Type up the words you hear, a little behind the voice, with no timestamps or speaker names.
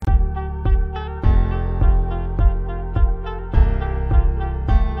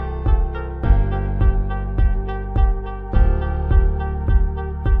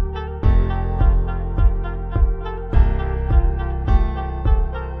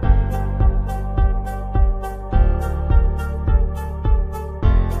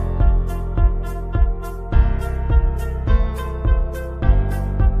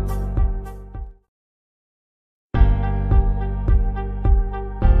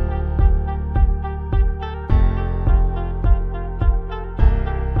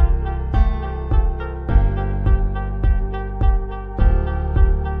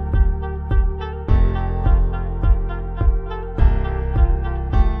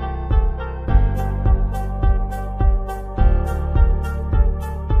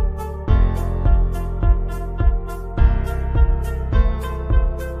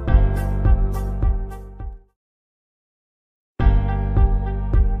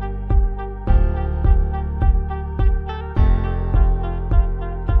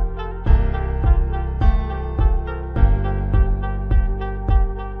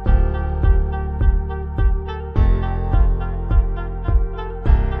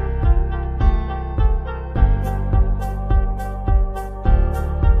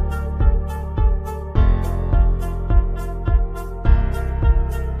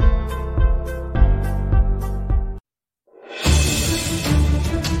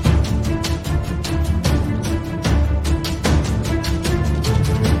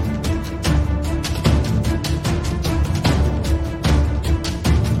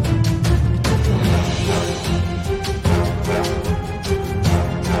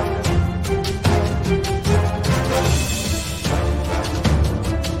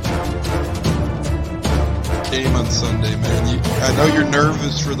Sunday, man? I know you're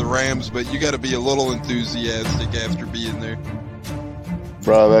nervous for the Rams, but you got to be a little enthusiastic after being there.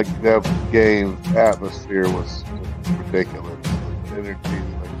 Bro, that game atmosphere was ridiculous. The energy, the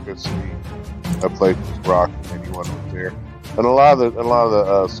electricity, that place was rocking. Anyone was there, and a lot of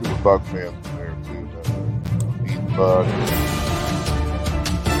the Super Buck fans were there too. The Buck.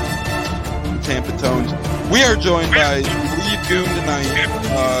 Tampa Tones. We are joined by Lead Goon tonight,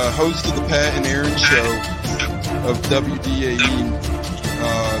 host of the Pat and Aaron Show of WDAE,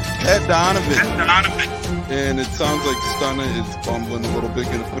 Pat Donovan. And it sounds like Stunna is bumbling a little bit.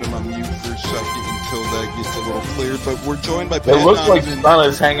 Going to put him on mute for a second until that gets a little clear. But we're joined by Pat Donovan. It looks like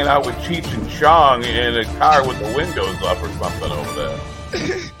Stunna's hanging out with Cheech and Chong in a car with the windows up or something over there.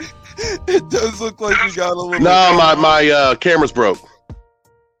 It does look like we got a little... No, my camera's broke.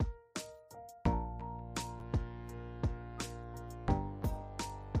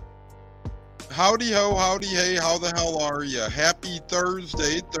 Howdy ho, howdy hey, how the hell are ya? Happy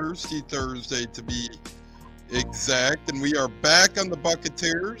Thursday, Thirsty Thursday to be exact, and we are back on the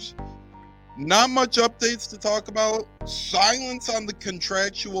Buccaneers. Not much updates to talk about. Silence on the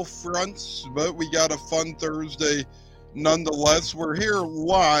contractual fronts, but we got a fun Thursday nonetheless. We're here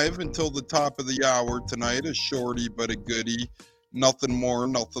live until the top of the hour tonight, a shorty but a goodie. Nothing more,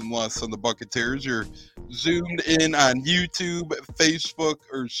 nothing less on the Buccaneers. You're zoomed in on YouTube, Facebook,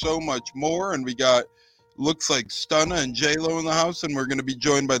 or so much more. And we got, looks like Stunna and J-Lo in the house. And we're going to be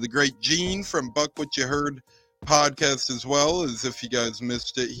joined by the great Gene from Buck What You Heard podcast as well. As if you guys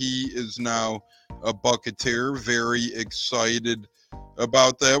missed it, he is now a Buccaneer. Very excited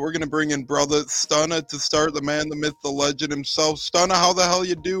about that. We're going to bring in brother Stunna to start, the man, the myth, the legend himself. Stunna, how the hell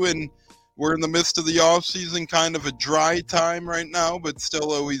you doing? We're in the midst of the offseason, kind of a dry time right now, but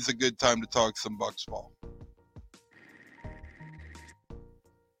still always a good time to talk some Bucs ball.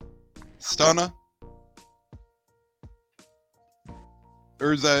 Stunna?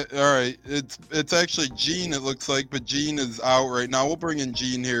 Or is that, all right, it's actually Gene, it looks like, but Gene is out right now. We'll bring in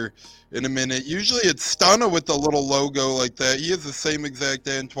Gene here in a minute. Usually it's Stunna with the little logo like that. He has the same exact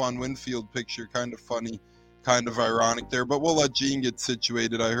Antoine Winfield picture, kind of funny. Kind of ironic there, but we'll let Gene get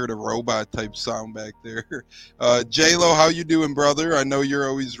situated. I heard a robot type sound back there. J-Lo, how you doing, brother? I know you're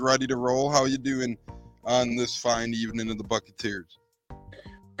always ready to roll. How you doing on this fine evening of the Buccaneers?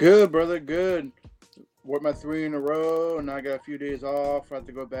 Good, brother, good. Worked my 3 in a row, and I got a few days off. I have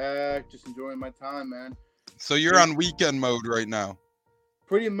to go back. Just enjoying my time, man. So you're on weekend mode right now?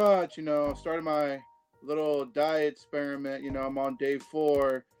 Pretty much, started my little diet experiment. I'm on day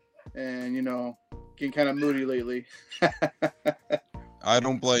 4, and, getting kind of moody lately. I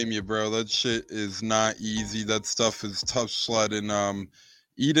don't blame you, bro. That shit is not easy. That stuff is tough sledding.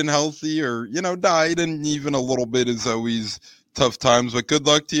 Eating healthy or, dieting even a little bit is always tough times. But good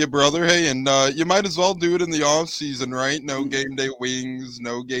luck to you, brother. Hey, and you might as well do it in the off season, right? No game day wings,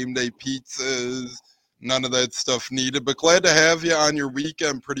 no game day pizzas, none of that stuff needed. But glad to have you on your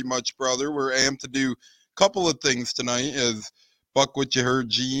weekend pretty much, brother. We're amped to do a couple of things tonight as Buck What You Heard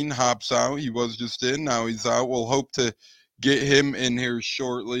Gene hops out. He was just in. Now he's out. We'll hope to get him in here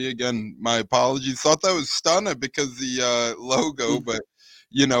shortly. Again, my apologies. Thought that was Stunna because the logo, but,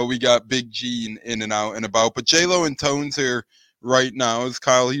 we got Big Gene in and out and about. But J-Lo and Tones here right now, as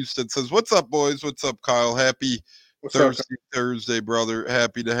Kyle Houston says, what's up, boys? What's up, Kyle? Happy Thursday, brother.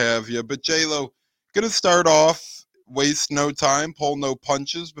 Happy to have you. But J-Lo, going to start off, waste no time, pull no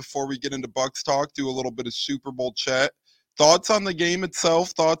punches before we get into Bucs talk, do a little bit of Super Bowl chat. Thoughts on the game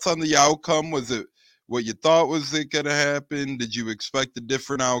itself? Thoughts on the outcome? Was it what you thought was it going to happen? Did you expect a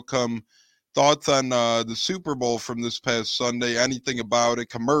different outcome? Thoughts on the Super Bowl from this past Sunday? Anything about it?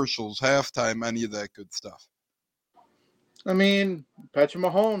 Commercials, halftime, any of that good stuff? I mean, Patrick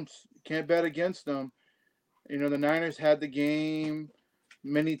Mahomes, can't bet against them. The Niners had the game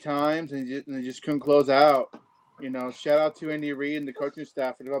many times and they just couldn't close out. Shout out to Andy Reid and the coaching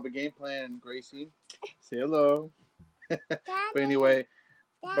staff for developing a game plan. Gracie, say hello. But anyway,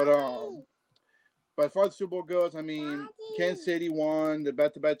 but as far as the Super Bowl goes, I mean, Kansas City won, the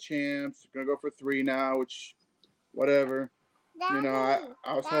back-to-back champs. Gonna go for 3 now, which, whatever. I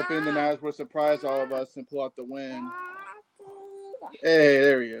was hoping the Niners would surprise all of us and pull out the win. Hey,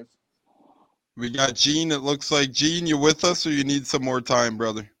 there he is. We got Gene. It looks like Gene, you with us, or you need some more time,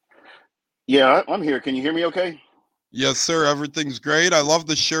 brother? Yeah, I'm here. Can you hear me okay? Yes, sir. Everything's great. I love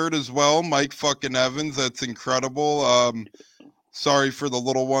the shirt as well. Mike fucking Evans. That's incredible. Sorry for the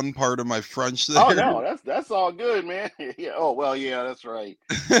little one part of my French there. Oh no, that's all good, man. Yeah. Oh well, yeah, that's right.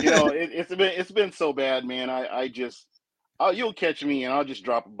 It's been so bad, man. You'll catch me and I'll just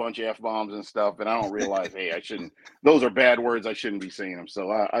drop a bunch of F-bombs and stuff, and I don't realize, hey, I shouldn't. Those are bad words. I shouldn't be saying them. So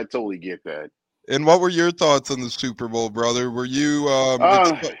I totally get that. And what were your thoughts on the Super Bowl, brother? Were you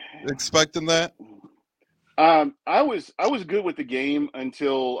Uh, expecting that? I was good with the game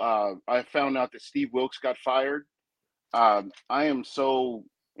until I found out that Steve Wilkes got fired. I am so,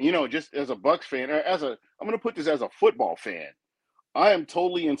 just as a Bucks fan, or I'm going to put this as a football fan. I am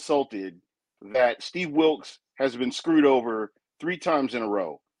totally insulted that Steve Wilkes has been screwed over 3 times in a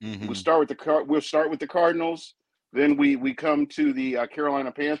row. We'll Mm-hmm. start with the Cardinals, then we come to the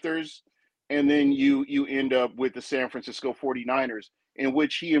Carolina Panthers, and then you end up with the San Francisco 49ers, in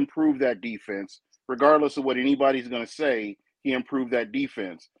which he improved that defense. Regardless of what anybody's going to say, he improved that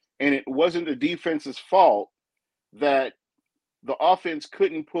defense. And it wasn't the defense's fault that the offense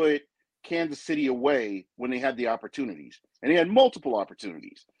couldn't put Kansas City away when they had the opportunities, and they had multiple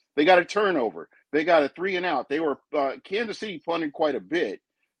opportunities. They got a turnover. They got a 3-and-out. They were Kansas City punted quite a bit.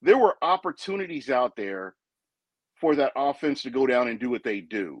 There were opportunities out there for that offense to go down and do what they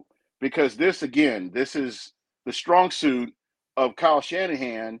do, because this is the strong suit of Kyle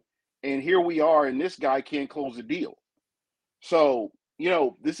Shanahan, and here we are, and this guy can't close the deal. So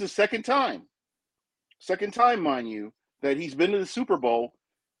this is second time, mind you, that he's been to the Super Bowl.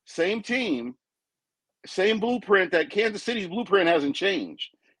 Same team, same blueprint. That Kansas City's blueprint hasn't changed.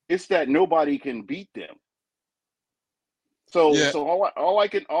 It's that nobody can beat them. So Yeah, so all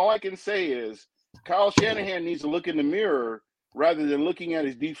I can say is Kyle Shanahan needs to look in the mirror rather than looking at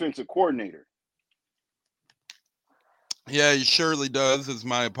his defensive coordinator. yeah, he surely does. As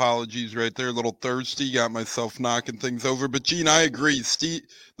my apologies right there. A little thirsty, got myself knocking things over. But Gene, I agree. Steve,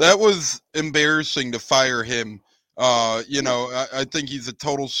 that was embarrassing to fire him. I think he's a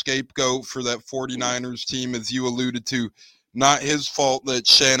total scapegoat for that 49ers team, as you alluded to. Not his fault that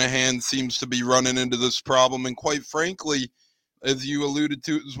Shanahan seems to be running into this problem. And quite frankly, as you alluded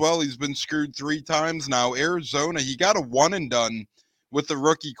to as well, he's been screwed 3 times now. Arizona, he got a one and done with the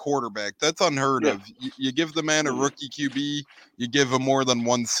rookie quarterback. That's unheard Yeah, of. You give the man a rookie QB, you give him more than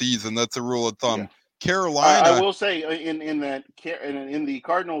one season. That's a rule of yeah. thumb. I Carolina, will say in the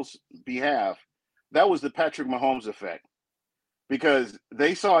Cardinals' behalf, that was the Patrick Mahomes effect, because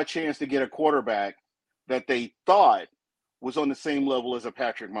they saw a chance to get a quarterback that they thought was on the same level as a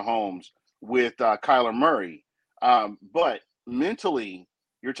Patrick Mahomes with Kyler Murray. But mentally,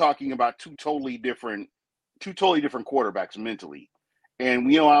 you're talking about two totally different quarterbacks mentally.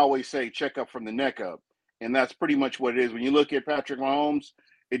 And I always say check up from the neck up, and that's pretty much what it is. When you look at Patrick Mahomes,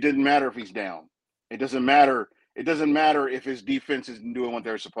 it doesn't matter if he's down. It doesn't matter. It doesn't matter if his defense isn't doing what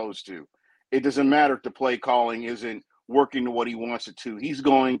they're supposed to. It doesn't matter if the play calling isn't working to what he wants it to. He's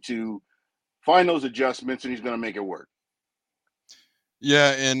going to find those adjustments and he's going to make it work.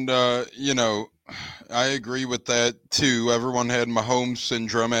 yeah, and I agree with that too. Everyone had Mahomes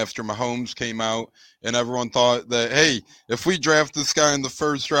syndrome after Mahomes came out, and everyone thought that, hey, if we draft this guy in the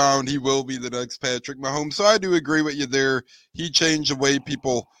first round, he will be the next Patrick Mahomes. So I do agree with you there. He changed the way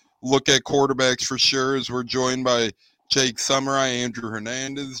people look at quarterbacks for sure. As we're joined by Jake Summerai, Andrew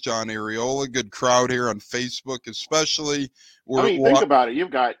Hernandez, John Ariola, good crowd here on Facebook, especially. I We're mean, think about it. You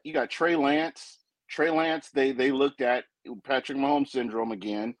got Trey Lance. Trey Lance. They looked at Patrick Mahomes syndrome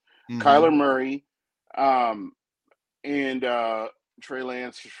again. mm-hmm. Kyler Murray, um, and Trey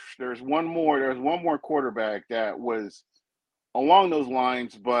Lance. There's one more. There's one more quarterback that was along those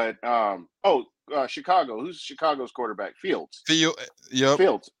lines, but Chicago. Who's Chicago's quarterback? Fields. Feel, yep.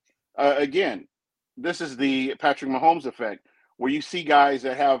 Fields. Again, this is the Patrick Mahomes effect, where you see guys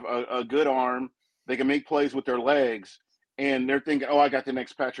that have a good arm, they can make plays with their legs, and they're thinking, "Oh, I got the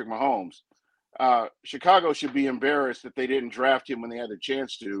next Patrick Mahomes." Chicago should be embarrassed that they didn't draft him when they had the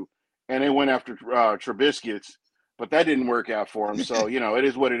chance to, and they went after Trubisky's, but that didn't work out for him. So it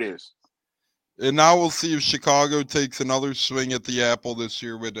is what it is. And now we'll see if Chicago takes another swing at the apple this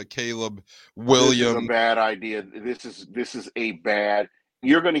year with a Caleb This is a Williams. bad idea. This is a bad.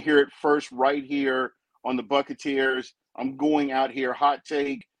 You're going to hear it first right here on the Buccaneers. I'm going out here, hot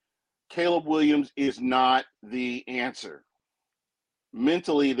take. Caleb Williams is not the answer.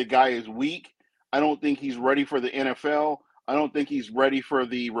 Mentally, the guy is weak. I don't think he's ready for the NFL. I don't think he's ready for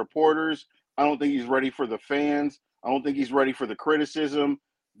the reporters. I don't think he's ready for the fans. I don't think he's ready for the criticism.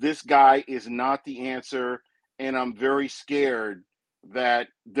 This guy is not the answer, and I'm very scared that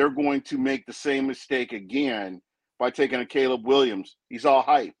they're going to make the same mistake again by taking a Caleb Williams. He's all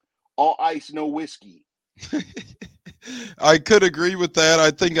hype, all ice, no whiskey. I could agree with that.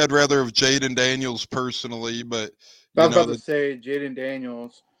 I think I'd rather have Jaden Daniels personally, but I was about to say Jaden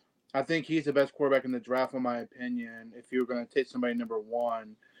Daniels. I think he's the best quarterback in the draft, in my opinion, if you were going to take somebody number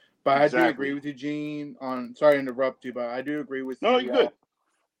one. But Exactly. I do agree with you, Gene, on – sorry to interrupt you, but I do agree with No, you you're good.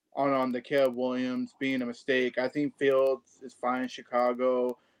 on the Caleb Williams being a mistake. I think Fields is fine in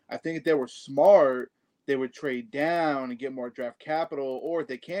Chicago. I think if they were smart, they would trade down and get more draft capital. Or if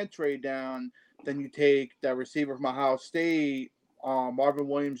they can't trade down, then you take that receiver from Ohio State, Marvin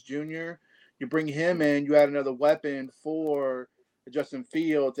Williams Jr. You bring him in, you add another weapon for Justin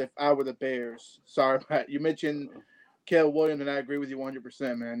Fields. If I were the Bears, sorry, Matt, you mentioned Caleb Williams, and I agree with you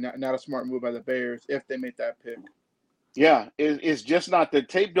 100%, man. Not a smart move by the Bears if they make that pick. Yeah, it's just not, the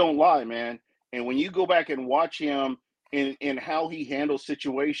tape don't lie, man. And when you go back and watch him in how he handles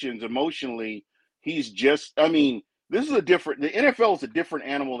situations emotionally, he's just, I mean, this is the NFL is a different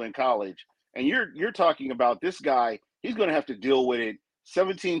animal than college. And you're talking about this guy, he's going to have to deal with it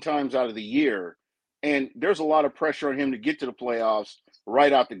 17 times out of the year. And there's a lot of pressure on him to get to the playoffs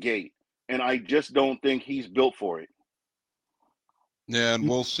right out the gate. And I just don't think he's built for it. Yeah, and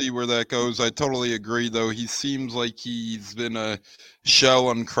we'll see where that goes. I totally agree, though. He seems like he's been a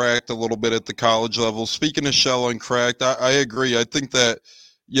shell uncracked a little bit at the college level. Speaking of shell uncracked, I agree. I think that,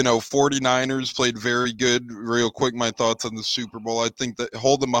 49ers played very good. Real quick, my thoughts on the Super Bowl. I think that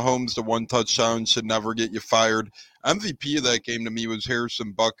holding Mahomes to one touchdown should never get you fired. MVP of that game to me was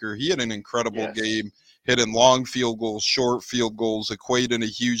Harrison Butker. He had an incredible game, hitting long field goals, short field goals, equating a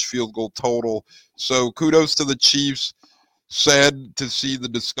huge field goal total. So kudos to the Chiefs. Sad to see the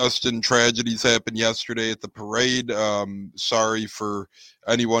disgusting tragedies happen yesterday at the parade. Sorry for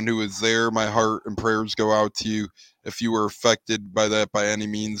anyone who was there. My heart and prayers go out to you if you were affected by that by any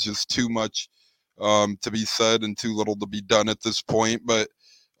means. Just too much to be said and too little to be done at this point. But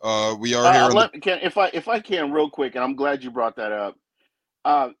we are here. If I can real quick, and I'm glad you brought that up.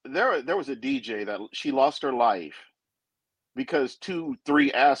 There was a DJ that she lost her life because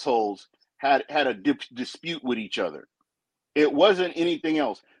 2-3 assholes had a dispute with each other. It wasn't anything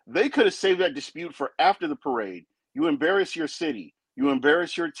else. They could have saved that dispute for after the parade. You embarrass your city. You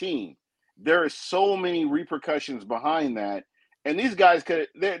embarrass your team. There are so many repercussions behind that. And these guys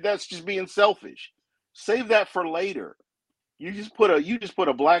that's just being selfish. Save that for later. You just put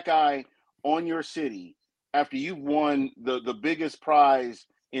a black eye on your city after you've won the biggest prize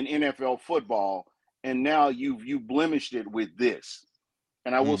in NFL football, and now you've blemished it with this.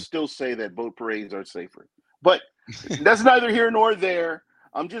 And I will still say that boat parades are safer. But that's neither here nor there.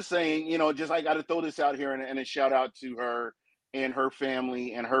 I'm just saying, I got to throw this out here and a shout out to her and her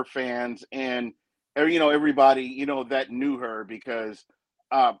family and her fans and, everybody, that knew her, because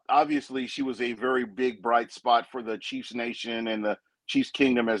obviously she was a very big, bright spot for the Chiefs Nation and the Chiefs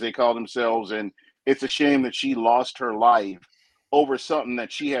Kingdom, as they call themselves. And it's a shame that she lost her life over something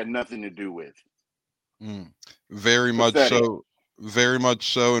that she had nothing to do with. Very much so. Very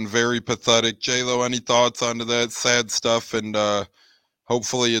much so, and very pathetic. J-Lo, any thoughts onto that sad stuff? And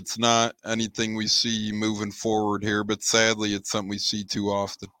hopefully it's not anything we see moving forward here, but sadly it's something we see too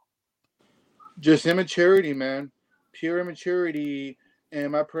often. Just immaturity, man. Pure immaturity.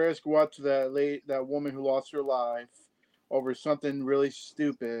 And my prayers go out to that woman who lost her life over something really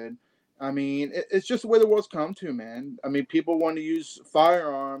stupid. I mean, it's just the way the world's come to, man. I mean, people want to use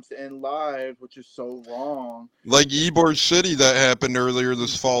firearms to end lives, which is so wrong. Like Ybor City, that happened earlier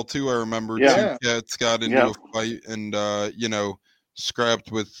this fall, too, I remember. Yeah. 2 cats got into a fight and,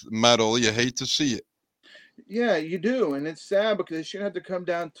 scrapped with metal. You hate to see it. Yeah, you do. And it's sad because it shouldn't have to come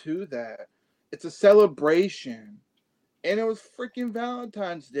down to that. It's a celebration. And it was freaking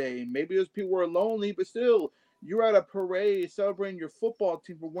Valentine's Day. Maybe those people were lonely, but still, you're at a parade celebrating your football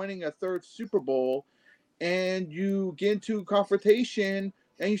team for winning a 3rd Super Bowl, and you get into confrontation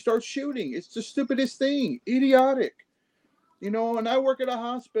and you start shooting. It's the stupidest thing. Idiotic. And I work at a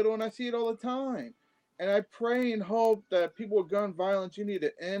hospital and I see it all the time. And I pray and hope that people with gun violence, you need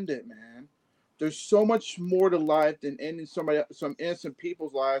to end it, man. There's so much more to life than ending some innocent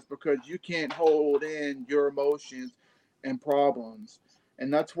people's lives because you can't hold in your emotions and problems.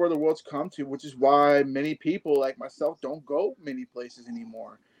 And that's where the world's come to, which is why many people like myself don't go many places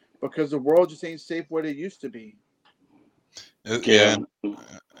anymore, because the world just ain't safe what it used to be. It's sad.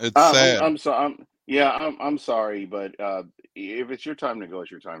 I'm sorry. I'm sorry, but if it's your time to go,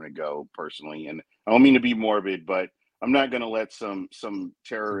 it's your time to go. Personally, and I don't mean to be morbid, but I'm not going to let some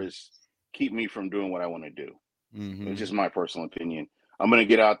terrorists keep me from doing what I want to do. It's just my personal opinion. I'm going to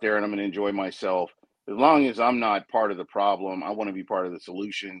get out there and I'm going to enjoy myself. As long as I'm not part of the problem, I want to be part of the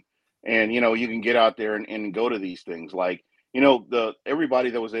solution. And, you can get out there and go to these things. Like, everybody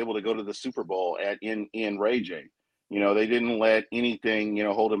that was able to go to the Super Bowl in Ray J, they didn't let anything,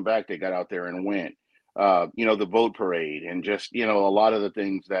 hold them back. They got out there and went, the boat parade and just, a lot of the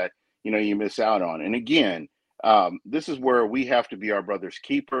things that, you miss out on. And again, this is where we have to be our brother's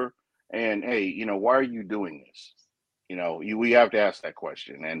keeper. And, hey, why are you doing this? We have to ask that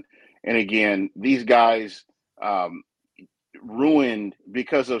question. And again, these guys, ruined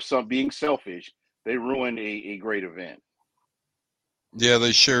because of some being selfish. They ruined a great event. Yeah,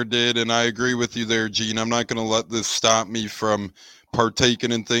 they sure did, and I agree with you there, Gene. I'm not going to let this stop me from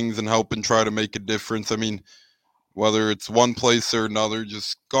partaking in things and helping try to make a difference. I mean, whether it's one place or another,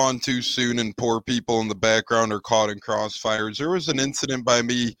 just gone too soon, and poor people in the background are caught in crossfires. There was an incident by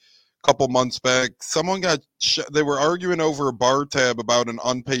me a couple months back. Someone got they were arguing over a bar tab about an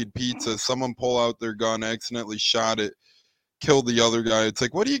unpaid pizza. Someone pulled out their gun, accidentally shot it, killed the other guy. It's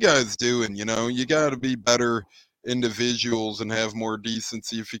like, what are you guys doing? You know, you got to be better individuals and have more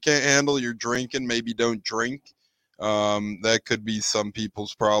decency. If you can't handle your drinking, maybe don't drink. That could be some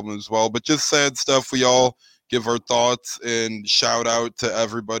people's problem as well. But just sad stuff. We all give our thoughts and shout out to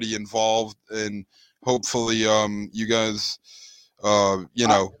everybody involved, and hopefully, you guys,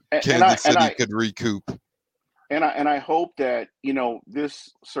 Kansas City could recoup. And I hope that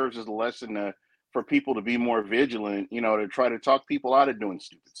this serves as a lesson for people to be more vigilant. To try to talk people out of doing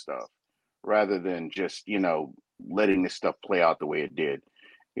stupid stuff, rather than just letting this stuff play out the way it did,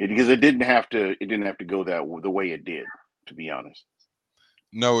 because it didn't have to go the way it did. To be honest.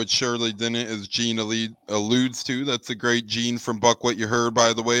 No, it surely didn't, as Gene alludes to. That's a great Gene from Buck What You Heard,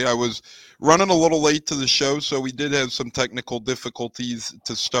 by the way. I was running a little late to the show, so we did have some technical difficulties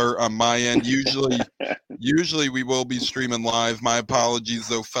to start on my end. Usually we will be streaming live. My apologies,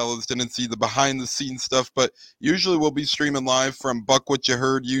 though, fellas. Didn't see the behind-the-scenes stuff, but usually we'll be streaming live from Buck What You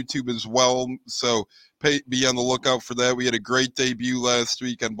Heard YouTube as well, so be on the lookout for that. We had a great debut last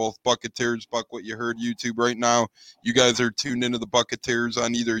week on both Buccaneers, Buck What You Heard YouTube. Right now, you guys are tuned into the Buccaneers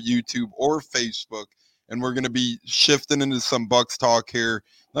on either YouTube or Facebook, and we're going to be shifting into some Bucks talk here.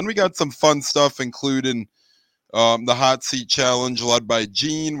 Then we got some fun stuff, including the Hot Seat Challenge led by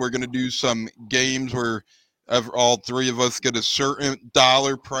Gene. We're going to do some games where all three of us get a certain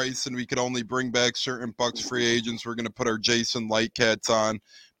dollar price, and we could only bring back certain Bucks free agents. We're going to put our Jason Lightcats on.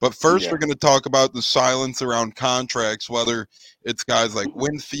 But first, We're going to talk about the silence around contracts, whether it's guys like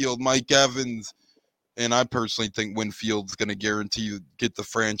Winfield, Mike Evans, and I personally think Winfield's going to guarantee get the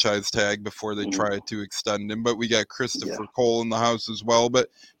franchise tag before they try to extend him. But we got Christopher Cole in the house as well. But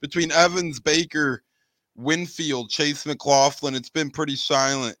between Evans, Baker, Winfield, Chase McLaughlin, it's been pretty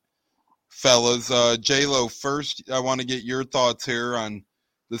silent, fellas. J-Lo, first, I want to get your thoughts here on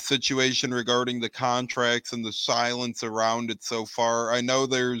the situation regarding the contracts and the silence around it so far. I know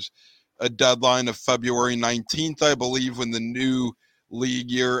there's a deadline of February 19th, I believe, when the new league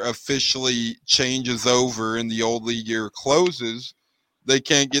year officially changes over and the old league year closes. They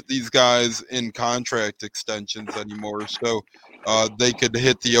can't get these guys in contract extensions anymore, so they could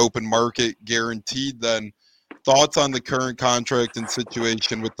hit the open market guaranteed then. Thoughts on the current contract and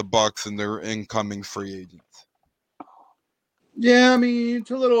situation with the Bucks and their incoming free agents? Yeah, I mean,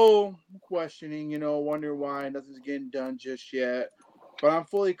 it's a little questioning, wonder why nothing's getting done just yet. But I'm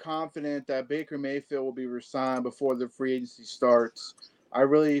fully confident that Baker Mayfield will be resigned before the free agency starts. I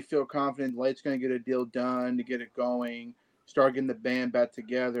really feel confident Light's going to get a deal done to get it going, start getting the band back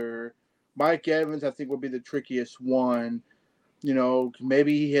together. Mike Evans, I think, will be the trickiest one.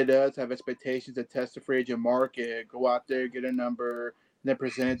 Maybe he does have expectations to test the free agent market, go out there, get a number, and then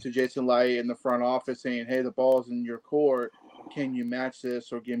present it to Jason Light in the front office saying, hey, the ball's in your court. Can you match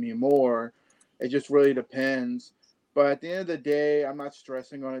this or give me more? It just really depends. But at the end of the day, I'm not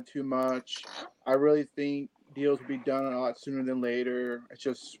stressing on it too much. I really think deals will be done a lot sooner than later. It's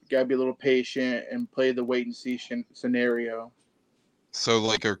just got to be a little patient and play the wait-and-see scenario. So,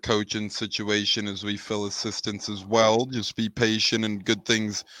 like our coaching situation, as we fill assistants as well, just be patient and good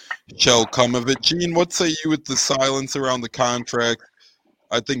things shall come of it. Gene, what say you with the silence around the contract?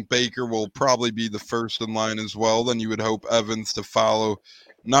 I think Baker will probably be the first in line as well. Then you would hope Evans to follow.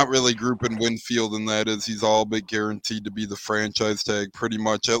 Not really grouping Winfield in that, as he's all but guaranteed to be the franchise tag pretty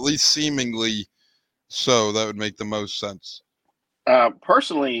much, at least seemingly so. That would make the most sense.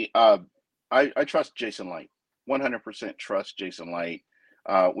 Personally, I trust Jason Light. 100% trust Jason Light.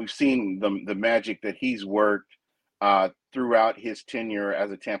 We've seen the magic that he's worked throughout his tenure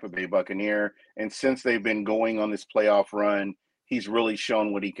as a Tampa Bay Buccaneer. And since they've been going on this playoff run, he's really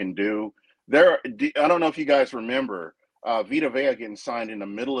shown what he can do. I don't know if you guys remember Vita Vea getting signed in the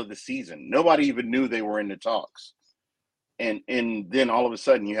middle of the season. Nobody even knew they were in the talks. And then all of a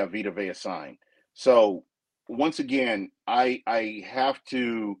sudden you have Vita Vea signed. So once again, I have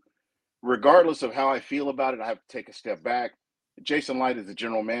to, regardless of how I feel about it, I have to take a step back. Jason Light is the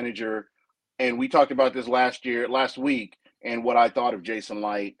general manager, and we talked about this last week, and what I thought of Jason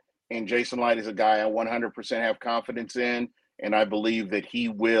Light. And Jason Light is a guy I 100% have confidence in, and I believe that he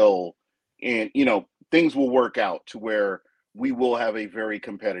will, and things will work out to where we will have a very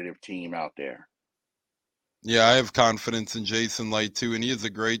competitive team out there. Yeah, I have confidence in Jason Light too, and he has a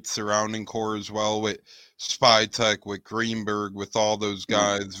great surrounding core as well with Spytech, with Greenberg, with all those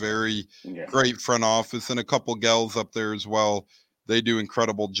guys. Very Yeah. great front office, and a couple gals up there as well. They do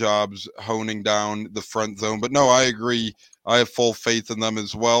incredible jobs honing down the front zone. But no, I agree. I have full faith in them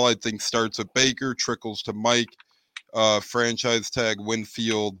as well. I think starts with Baker, trickles to Mike, franchise tag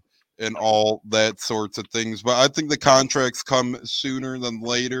Winfield, and all that sorts of things. But I think the contracts come sooner than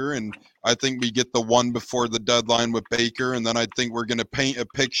later, and I think we get the one before the deadline with Baker, and then I think we're going to paint a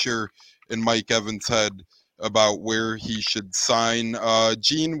picture in Mike Evans' head about where he should sign.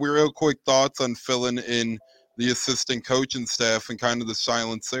 Gene, real quick thoughts on filling in the assistant coaching staff and kind of the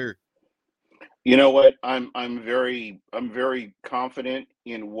silence there. You know what? I'm very confident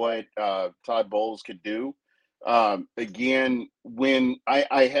in what Todd Bowles could do. Again, when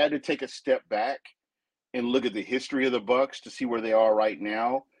I had to take a step back and look at the history of the Bucks to see where they are right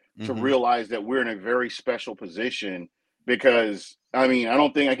now, to Mm-hmm. realize that we're in a very special position. Because I mean,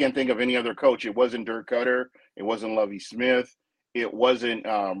 I can't think of any other coach. It wasn't Dirk Cutter, it wasn't Lovie Smith, it wasn't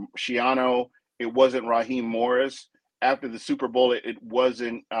Shiano, it wasn't Raheem Morris. After the Super Bowl, it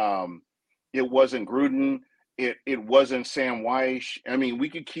wasn't Gruden, it wasn't Sam Weish. I mean, we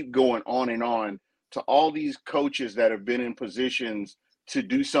could keep going on and on to all these coaches that have been in positions to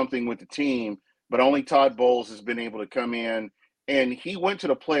do something with the team, but only Todd Bowles has been able to come in, and he went to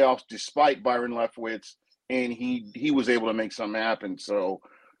the playoffs despite Byron Leftwich, and he was able to make something happen. So,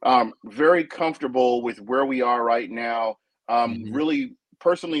 very comfortable with where we are right now. Mm-hmm. Really,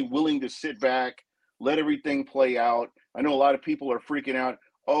 personally willing to sit back, let everything play out. I know a lot of people are freaking out.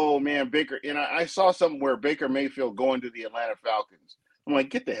 Oh man, Baker, and I saw something where Baker Mayfield going to the Atlanta Falcons. I'm like,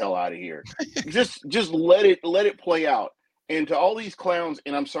 get the hell out of here. Just let it play out. And to all these clowns,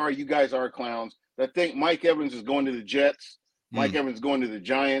 and I'm sorry, you guys are clowns that think Mike Evans is going to the Jets, Mike Evans going to the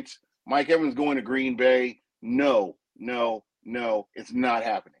Giants, Mike Evans going to Green Bay. No, no, no, it's not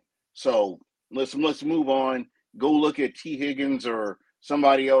happening. So let's move on. Go look at T. Higgins or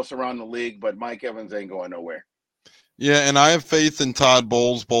somebody else around the league, but Mike Evans ain't going nowhere. Yeah, and I have faith in Todd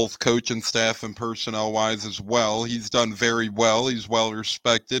Bowles, both coach and staff and personnel wise as well. He's done very well. He's well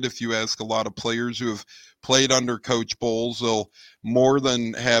respected. If you ask a lot of players who have played under Coach Bowles, they'll more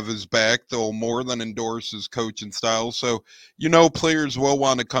than have his back. They'll more than endorse his coaching style. So, players will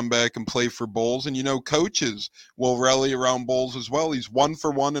want to come back and play for Bowles, and coaches will rally around Bowles as well. He's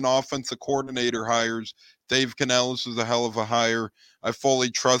 1-for-1 in offensive coordinator hires. Dave Canales is a hell of a hire. I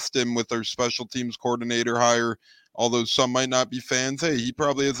fully trust him with our special teams coordinator hire. Although some might not be fans, hey, he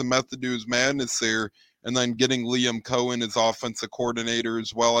probably has a method to his madness there. And then getting Liam Cohen as offensive coordinator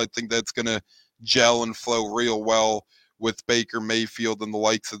as well, I think that's going to gel and flow real well with Baker Mayfield and the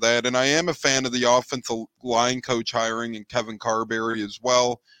likes of that. And I am a fan of the offensive line coach hiring and Kevin Carberry as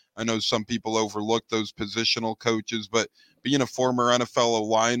well. I know some people overlook those positional coaches, but being a former NFL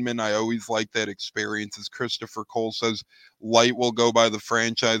lineman, I always like that experience. As Christopher Cole says, Light will go by the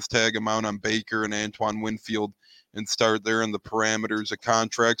franchise tag amount on Baker and Antoine Winfield and start there in the parameters of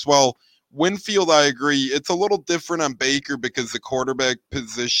contracts. Well, Winfield, I agree. It's a little different on Baker because the quarterback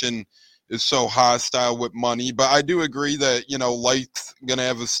position is so hostile with money. But I do agree that, Light's going to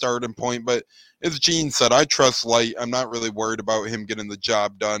have a starting point. But as Gene said, I trust Light. I'm not really worried about him getting the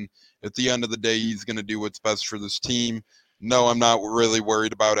job done. At the end of the day, he's going to do what's best for this team. No, I'm not really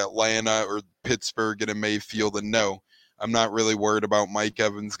worried about Atlanta or Pittsburgh and Mayfield. And no, I'm not really worried about Mike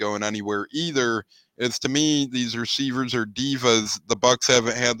Evans going anywhere either. It's, to me, these receivers are divas. The Bucks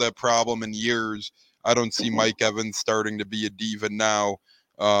haven't had that problem in years. I don't see Mike Evans starting to be a diva now,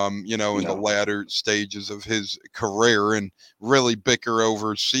 in the latter stages of his career and really bicker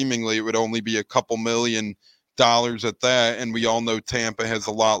over seemingly it would only be a couple $1 million at that. And we all know Tampa has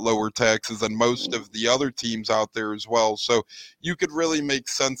a lot lower taxes than most of the other teams out there as well. So you could really make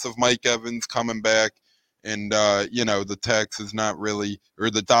sense of Mike Evans coming back. And, the tax is not really,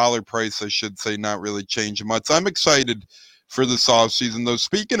 or the dollar price, I should say, not really changing much. I'm excited for this offseason, though.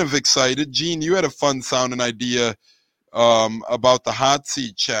 Speaking of excited, Gene, you had a fun sounding idea about the hot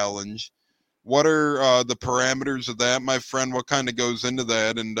seat challenge. What are the parameters of that, my friend? What kind of goes into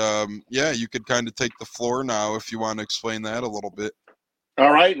that? And, you could kind of take the floor now if you want to explain that a little bit.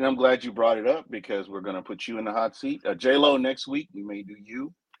 All right, and I'm glad you brought it up because we're going to put you in the hot seat. J-Lo next week, we may do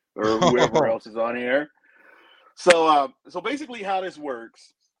you or whoever else is on air. So basically how this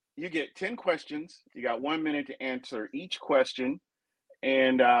works, you get 10 questions. You got 1 minute to answer each question.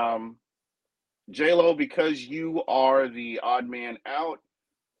 And J-Lo, because you are the odd man out,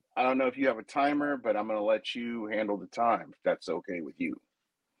 I don't know if you have a timer, but I'm going to let you handle the time, if that's okay with you.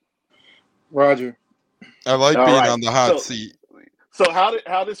 Roger. I like All being right. on the hot seat. So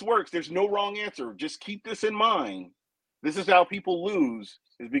how this works? There's no wrong answer. Just keep this in mind. This is how people lose,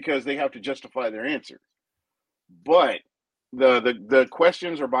 is because they have to justify their answer. But the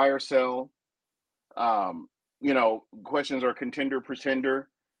questions are buy or sell. Questions are contender, pretender,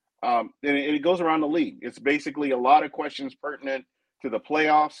 and it goes around the league. It's basically a lot of questions pertinent to the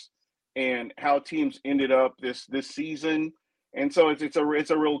playoffs and how teams ended up this season. And so it's a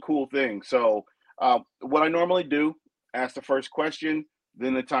real cool thing. So what I normally do, ask the first question,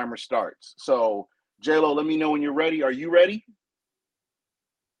 then the timer starts. So J-Lo, let me know when you're ready. Are you ready?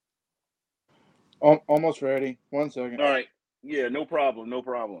 Almost ready. 1 second. All right. Yeah, no problem.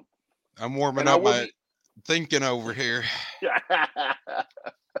 I'm warming And I up will my thinking over here.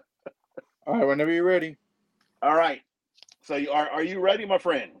 All right, whenever you're ready. All right. So are you ready, my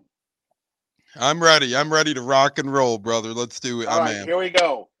friend? I'm ready. I'm ready to rock and roll, brother. Let's do it. All right, here we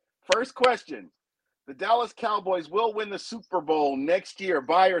go. First question. The Dallas Cowboys will win the Super Bowl next year,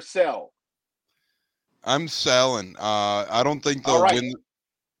 buy or sell? I'm selling. I don't think they'll All right. win.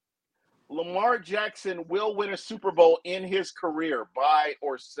 Lamar Jackson will win a Super Bowl in his career, buy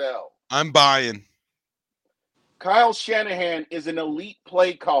or sell? I'm buying. Kyle Shanahan is an elite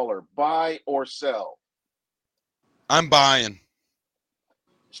play caller, buy or sell? I'm buying.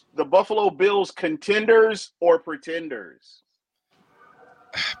 The Buffalo Bills contenders or pretenders?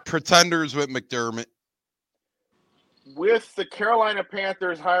 Pretenders with McDermott. With the Carolina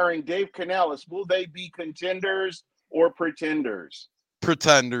Panthers hiring Dave Canales, will they be contenders or pretenders?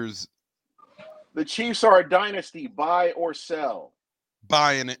 Pretenders. The Chiefs are a dynasty, buy or sell?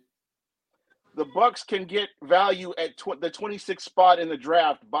 Buying it. The Bucs can get value at the 26th spot in the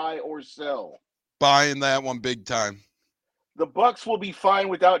draft, buy or sell? Buying that one big time. The Bucs will be fine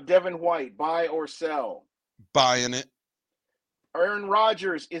without Devin White, buy or sell? Buying it. Aaron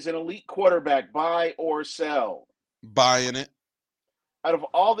Rodgers is an elite quarterback, buy or sell? Buying it. Out of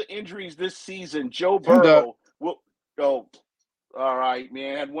all the injuries this season, Joe Burrow will go. All right,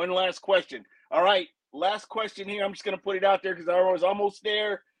 man. I had one last question. All right, last question here. I'm just going to put it out there because I was almost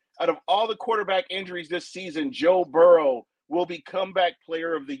there. Out of all the quarterback injuries this season, Joe Burrow will be comeback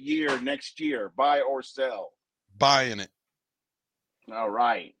player of the year next year, buy or sell? Buying it. All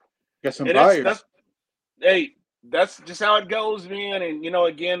right. Got some buyers. That's just how it goes, man. And,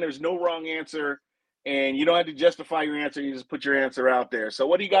 again, there's no wrong answer. And you don't have to justify your answer. You just put your answer out there. So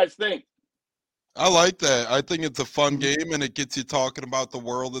what do you guys think? I like that. I think it's a fun game, and it gets you talking about the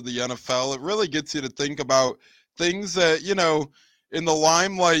world of the NFL. It really gets you to think about things that, in the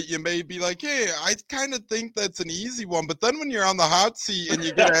limelight, you may be like, hey, I kind of think that's an easy one. But then when you're on the hot seat and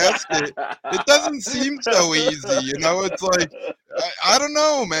you get asked it, it doesn't seem so easy. It's like, I don't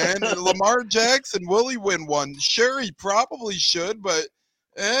know, man. Lamar Jackson, will he win one? Sure, he probably should, but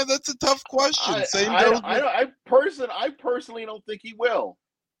that's a tough question. I personally don't think he will.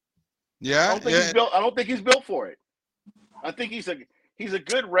 Yeah, I don't think he's built for it. I think he's a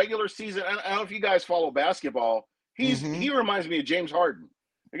good regular season. I don't know if you guys follow basketball. He reminds me of James Harden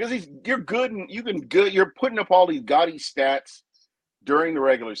because you're good and you're putting up all these gaudy stats during the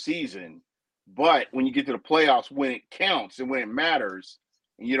regular season, but when you get to the playoffs, when it counts and when it matters,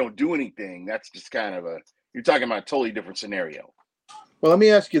 and you don't do anything, that's just kind of you're talking about a totally different scenario. Well, let me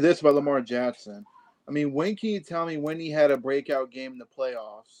ask you this about Lamar Jackson. I mean, when can you tell me when he had a breakout game in the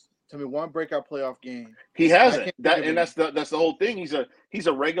playoffs? Tell me one breakout playoff game. He hasn't. That's the whole thing. He's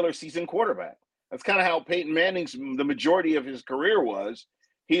a regular season quarterback. That's kind of how Peyton Manning's the majority of his career was.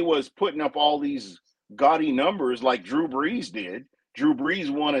 He was putting up all these gaudy numbers like Drew Brees did. Drew Brees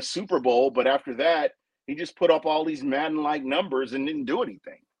won a Super Bowl, but after that, he just put up all these Madden-like numbers and didn't do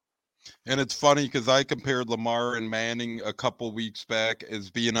anything. And it's funny because I compared Lamar and Manning a couple weeks back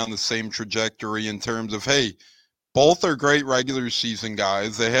as being on the same trajectory in terms of, hey, both are great regular season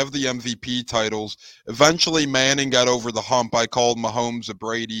guys. They have the MVP titles. Eventually, Manning got over the hump. I called Mahomes a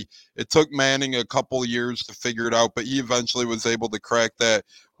Brady. It took Manning a couple years to figure it out, but he eventually was able to crack that.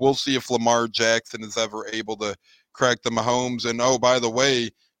 We'll see if Lamar Jackson is ever able to crack the Mahomes. And, oh, by the way,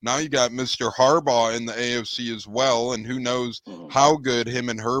 now you got Mr. Harbaugh in the AFC as well, and who knows how good him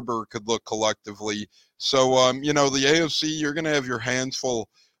and Herbert could look collectively. So, the AFC, you're going to have your hands full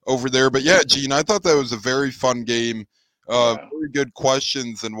over there. But, yeah, Gene, I thought that was a very fun game. Very good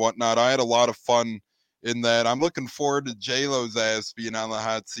questions and whatnot. I had a lot of fun in that. I'm looking forward to J-Lo's ass being on the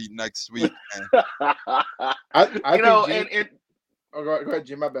hot seat next week, man. Go ahead,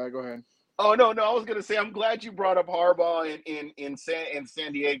 Jim. My bad. Go ahead. Oh, no. I was going to say, I'm glad you brought up Harbaugh in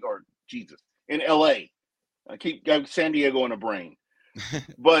San Diego, or Jesus, in L.A. I keep San Diego in the brain.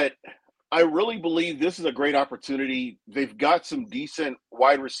 But I really believe this is a great opportunity. They've got some decent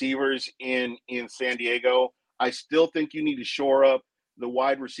wide receivers in San Diego. I still think you need to shore up the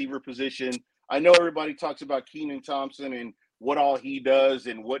wide receiver position. I know everybody talks about Keenan Thompson and what all he does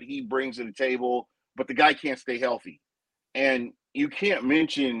and what he brings to the table, but the guy can't stay healthy. And you can't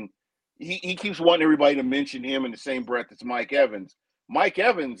mention he keeps wanting everybody to mention him in the same breath as Mike Evans. Mike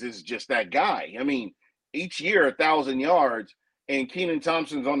Evans is just that guy. I mean, each year 1,000 yards, and Keenan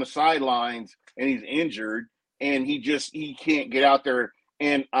Thompson's on the sidelines and he's injured, and he can't get out there.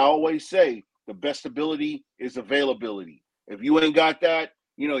 And I always say the best ability is availability. If you ain't got that,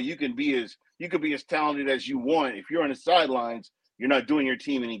 you could be as talented as you want. If you're on the sidelines, you're not doing your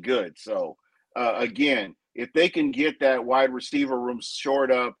team any good. So again, if they can get that wide receiver room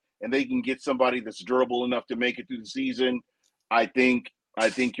shored up and they can get somebody that's durable enough to make it through the season, I think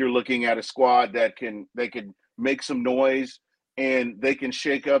you're looking at a squad that can make some noise and they can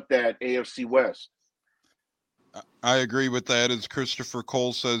shake up that AFC West. I agree with that. As Christopher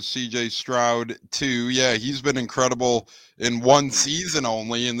Cole says, CJ Stroud too. Yeah, he's been incredible in one season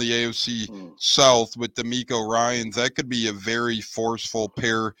only in the AFC South with D'Amico Ryans. That could be a very forceful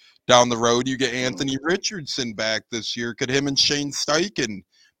pair down the road. You get Anthony Richardson back this year. Could him and Shane Steichen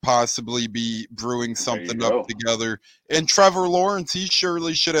possibly be brewing something up together? And Trevor Lawrence, he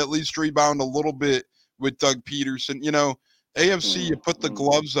surely should at least rebound a little bit with Doug Peterson. AFC, you put the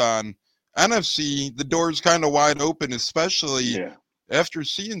gloves on. NFC, the door's kind of wide open, especially after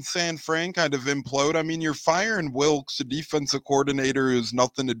seeing San Fran kind of implode. I mean, you're firing Wilkes, the defensive coordinator, who has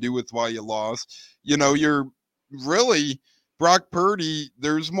nothing to do with why you lost. You're really Brock Purdy.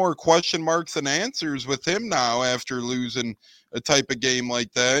 There's more question marks than answers with him now after losing a type of game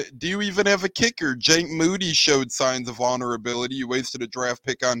like that. Do you even have a kicker? Jake Moody showed signs of vulnerability. You wasted a draft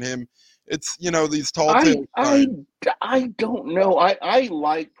pick on him. It's, these tall tales. I don't know. I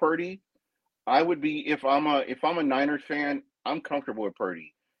like Purdy. I would be if I'm a Niners fan, I'm comfortable with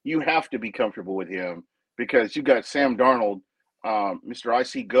Purdy. You have to be comfortable with him because you got Sam Darnold, Mr. I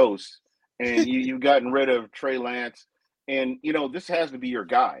See Ghosts, and you've gotten rid of Trey Lance, and this has to be your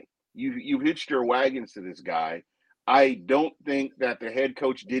guy. You hitched your wagons to this guy. I don't think that the head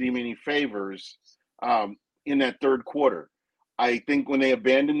coach did him any favors in that third quarter. I think when they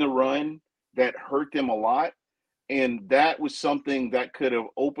abandoned the run, that hurt them a lot, and that was something that could have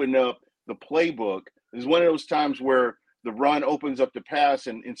opened up the playbook. Is one of those times where the run opens up the pass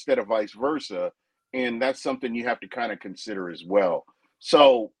and instead of vice versa, and that's something you have to kind of consider as well.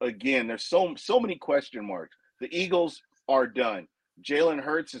 So again, there's so many question marks. The Eagles are done. Jalen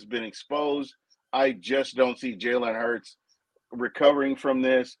Hurts has been exposed. I just don't see Jalen Hurts recovering from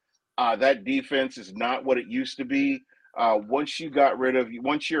this. That defense is not what it used to be. Once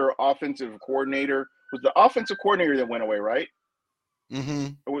your offensive coordinator was the offensive coordinator that went away, right?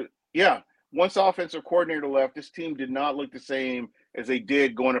 Mm-hmm. Yeah. Once the offensive coordinator left, this team did not look the same as they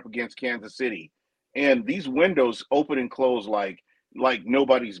did going up against Kansas City. And these windows open and close like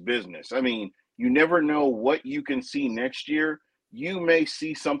nobody's business. I mean, you never know what you can see next year. You may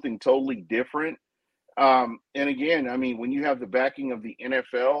see something totally different. And again, I mean, when you have the backing of the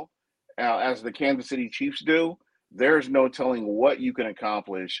NFL, as the Kansas City Chiefs do, there's no telling what you can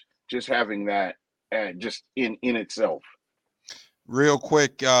accomplish just having that just in itself. Real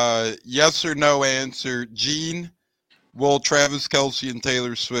quick, yes or no answer. Gene, will Travis Kelce and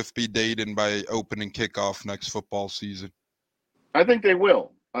Taylor Swift be dating by opening kickoff next football season? I think they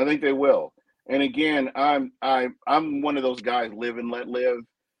will. And again, I'm one of those guys, live and let live.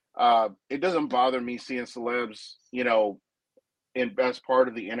 It doesn't bother me seeing celebs, as part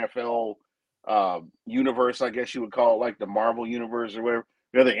of the NFL universe, I guess you would call it, like the Marvel universe or whatever,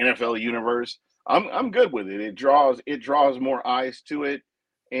 the NFL universe. I'm good with it. It draws more eyes to it,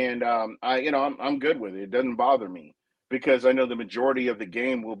 and I'm good with it. It doesn't bother me because I know the majority of the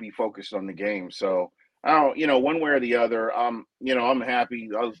game will be focused on the game. So I don't, one way or the other, I'm happy.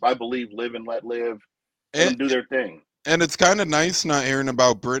 I believe live and let live. Let them do their thing. And it's kind of nice not hearing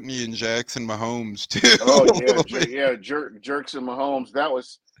about Brittany and Jackson Mahomes too. Oh yeah, Jerks and Mahomes. That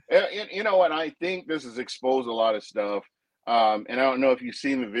was, and I think this has exposed a lot of stuff. And I don't know if you've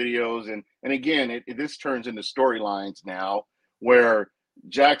seen the videos, and again, this turns into storylines now, where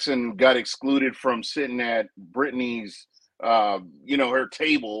Jackson got excluded from sitting at Brittany's, her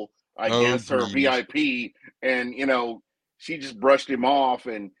table, I guess, her VIP, and she just brushed him off,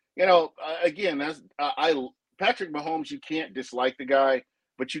 and again, that's Patrick Mahomes. You can't dislike the guy,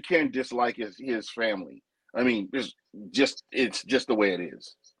 but you can dislike his family. I mean, it's just the way it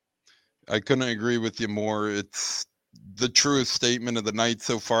is. I couldn't agree with you more. It's the truest statement of the night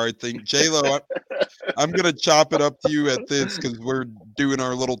so far, I think. J-Lo, I'm going to chop it up to you at this because we're doing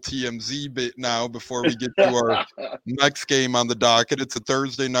our little TMZ bit now before we get to our next game on the docket. It's a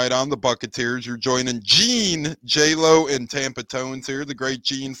Thursday night on the Buccaneers. You're joining Gene, J-Lo, and Tampa Tones here. The great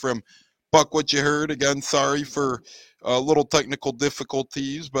Gene from Buck What You Heard. Again, sorry for little technical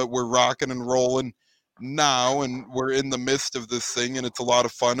difficulties, but we're rocking and rolling now, and we're in the midst of this thing, and it's a lot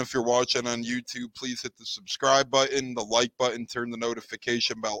of fun. If you're watching on YouTube, please hit the subscribe button, the like button, turn the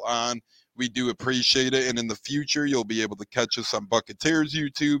notification bell on. We do appreciate it, and in the future, you'll be able to catch us on Buccaneers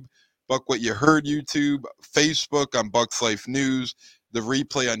YouTube, Buck What You Heard YouTube, Facebook, on Bucks Life News, the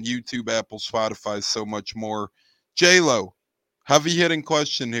replay on YouTube, Apple, Spotify, so much more. J-Lo, heavy hitting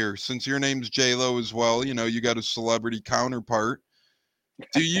question here. Since your name's J-Lo as well, you know, you got a celebrity counterpart.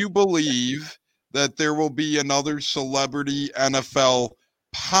 Do you believe that there will be another celebrity NFL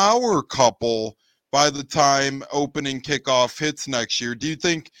power couple by the time opening kickoff hits next year? Do you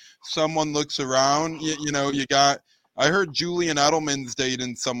think someone looks around? You know, I heard Julian Edelman's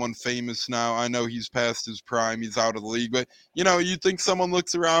dating someone famous now. I know he's past his prime. He's out of the league. But, you know, you think someone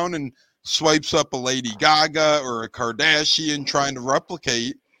looks around and swipes up a Lady Gaga or a Kardashian trying to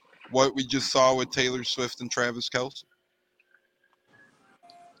replicate what we just saw with Taylor Swift and Travis Kelce?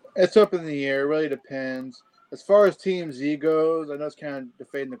 It's up in the air. It really depends. As far as Team Z goes, I know it's kind of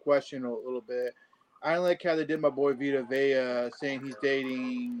defending the question a little bit. I like how they did my boy Vita Vea saying he's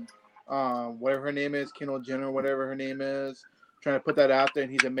dating whatever her name is, Kendall Jenner, whatever her name is, trying to put that out there,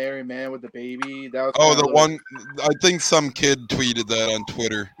 and he's a married man with a baby. That was one. I think some kid tweeted that on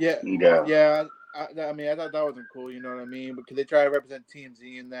Twitter. Yeah. I mean, I thought that wasn't cool. You know what I mean? Because they try to represent Team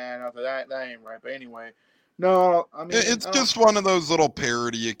Z in that, and I was like, that ain't right. But anyway. No, I mean, it's just one of those little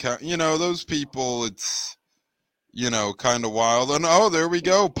parody accounts. You know, those people, it's, you know, kind of wild. And, oh, there we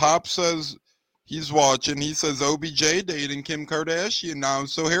go. Pop says he's watching. He says OBJ dating Kim Kardashian now.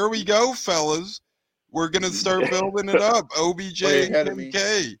 So here we go, fellas. We're going to start building it up. OBJ and Kim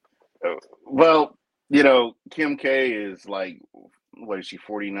K. Well, you know, Kim K is like, what is she,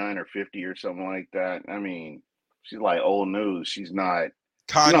 49 or 50 or something like that? I mean, she's like old news. She's not.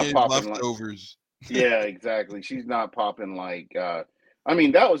 Kanye leftovers. Yeah, exactly. She's not popping like. I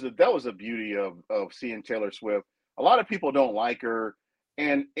mean, that was a beauty of seeing Taylor Swift. A lot of people don't like her,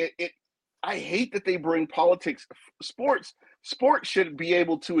 and I hate that they bring politics. Sports should be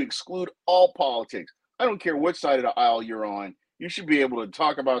able to exclude all politics. I don't care which side of the aisle you're on. You should be able to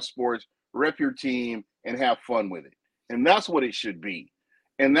talk about sports, rep your team, and have fun with it. And that's what it should be.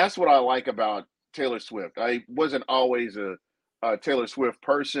 And that's what I like about Taylor Swift. I wasn't always a Taylor Swift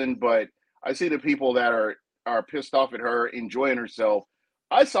person, but I see the people that are pissed off at her, enjoying herself.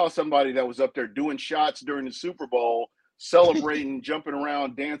 I saw somebody that was up there doing shots during the Super Bowl, celebrating, jumping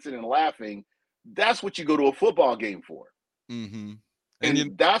around, dancing, and laughing. That's what you go to a football game for. Mm-hmm.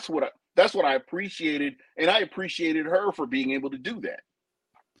 And that's what I appreciated, and I appreciated her for being able to do that.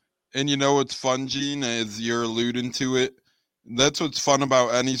 And you know what's fun, Gene, as you're alluding to it? That's what's fun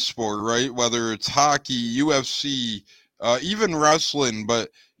about any sport, right? Whether it's hockey, UFC, even wrestling, but,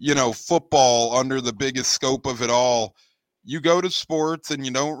 you know, football under the biggest scope of it all. You go to sports and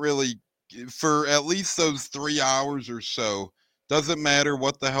you don't really, for at least those 3 hours or so, doesn't matter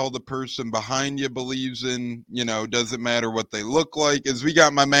what the hell the person behind you believes in, you know, doesn't matter what they look like. As we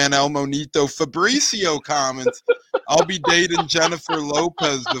got my man El Monito Fabricio comments, I'll be dating Jennifer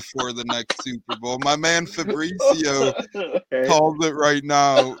Lopez before the next Super Bowl. My man Fabricio calls it right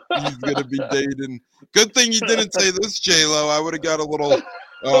now. He's going to be dating. Good thing you didn't say this, J-Lo. I would have got a little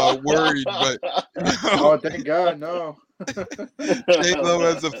worried, but you know. Oh, thank God, no. J-Lo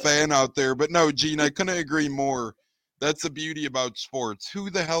has a fan out there, but no, Gene, I couldn't agree more. That's the beauty about sports. Who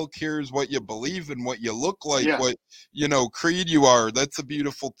the hell cares what you believe in, what you look like, what, you know, creed you are? That's a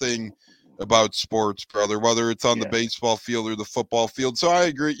beautiful thing about sports, brother, whether it's on the baseball field or the football field. So I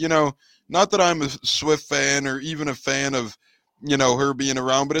agree, you know, not that I'm a Swift fan or even a fan of, you know, her being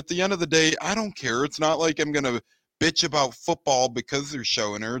around, but at the end of the day, I don't care. It's not like I'm going to bitch about football because they're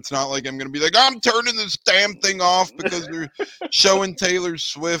showing her. It's not like I'm going to be like, I'm turning this damn thing off because they're showing Taylor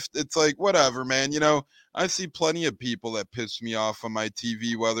Swift. It's like, whatever, man. You know, I see plenty of people that piss me off on my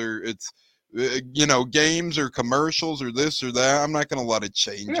TV, whether it's, you know, games or commercials or this or that. I'm not going to let it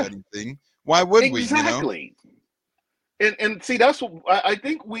change anything. Why would we? Exactly. You know? And see, that's what I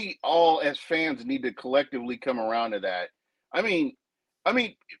think we all as fans need to collectively come around to that. I mean,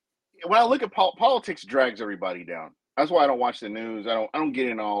 when I look at politics, drags everybody down. That's why I don't watch the news. I don't get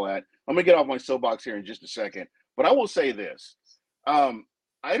into all that. I'm gonna get off my soapbox here in just a second, but I will say this: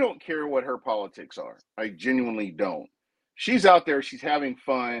 I don't care what her politics are. I genuinely don't. She's out there. She's having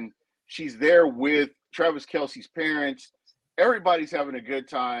fun. She's there with Travis Kelce's parents. Everybody's having a good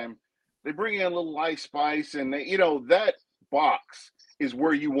time. They bring in a little Ice Spice, and they, you know, that box is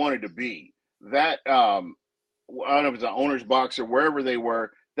where you wanted to be. That I don't know if it's an owner's box or wherever they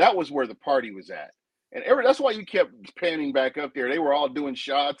were. That was where the party was at, and that's why you kept panning back up there. They were all doing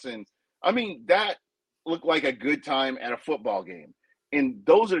shots, and I mean that looked like a good time at a football game. And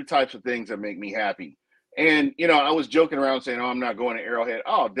those are the types of things that make me happy. And I was joking around saying, "Oh, I'm not going to Arrowhead."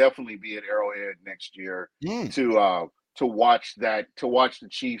 I'll definitely be at Arrowhead next year to watch the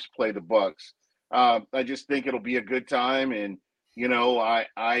Chiefs play the Bucks. I just think it'll be a good time, and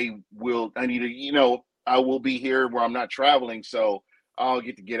I will be here where I'm not traveling, so I'll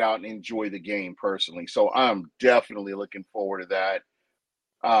get out and enjoy the game personally. So I'm definitely looking forward to that.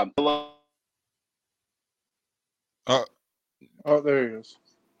 Oh, there he is.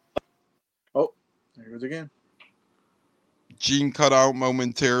 Oh, there he goes again. Gene cut out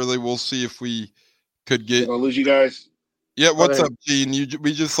momentarily. We'll see if we could get. I'll lose you guys. Yeah, what's up, Gene?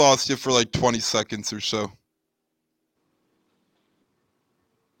 We just lost you for like 20 seconds or so.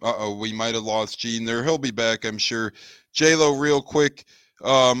 We might have lost Gene there. He'll be back, I'm sure. J-Lo, real quick.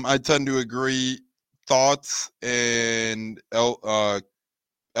 I tend to agree. Thoughts and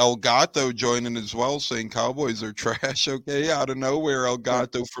El Gato joining as well, saying Cowboys are trash. Okay, out of nowhere, El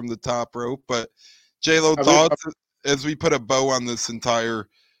Gato from the top rope. But J-Lo, thoughts as we put a bow on this entire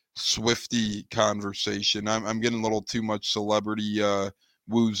Swifty conversation. I'm getting a little too much celebrity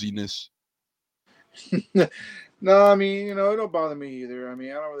wooziness. No, I mean, it don't bother me either. I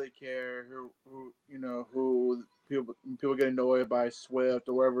mean, I don't really care who people get annoyed by Swift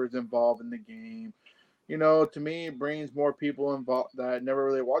or whoever is involved in the game. To me, it brings more people involved that never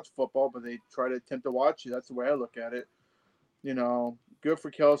really watch football, but they try to attempt to watch it. That's the way I look at it. Good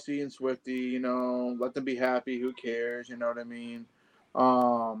for Kelsey and Swifty. Let them be happy. Who cares? You know what I mean?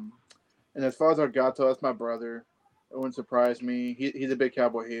 And as far as Argato, that's my brother. It wouldn't surprise me. He's a big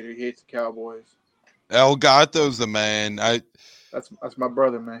Cowboy hater. He hates the Cowboys. El Gato's the man. That's my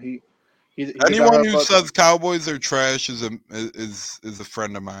brother, man. Anyone who says Cowboys are trash is a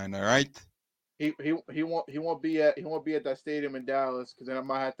friend of mine. All right. He won't be at that stadium in Dallas because then I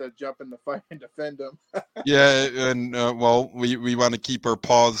might have to jump in the fight and defend him. Yeah, and we want to keep our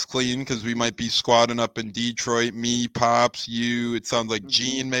paws clean because we might be squatting up in Detroit. Me, Pops, you. It sounds like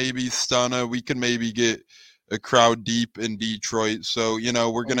Gene, maybe Stunna. We can maybe get a crowd deep in Detroit. So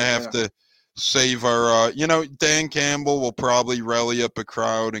we're gonna have to save our. Dan Campbell will probably rally up a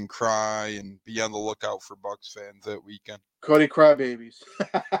crowd and cry and be on the lookout for Bucs fans that weekend. Cody Crybabies.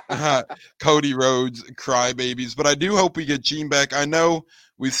 Cody Rhodes Crybabies. But I do hope we get Gene back. I know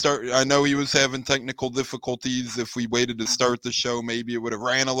he was having technical difficulties. If we waited to start the show, maybe it would have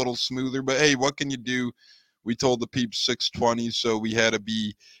ran a little smoother. But hey, what can you do? We told the peeps 6:20, so we had to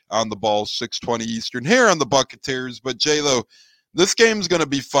be on the ball 6:20 Eastern here on the Buccaneers. But J-Lo, this game's going to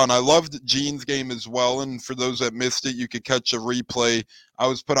be fun. I loved Gene's game as well, and for those that missed it, you could catch a replay. I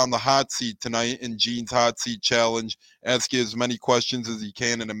was put on the hot seat tonight in Gene's Hot Seat Challenge. Ask you as many questions as you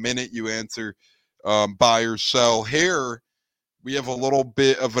can in a minute. You answer buy or sell. Here, we have a little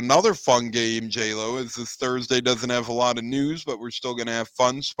bit of another fun game, J-Lo, as this Thursday doesn't have a lot of news, but we're still going to have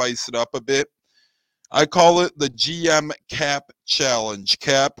fun, spice it up a bit. I call it the GM Cap Challenge.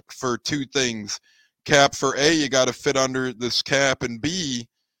 Cap for two things. Cap for A, you got to fit under this cap, and B,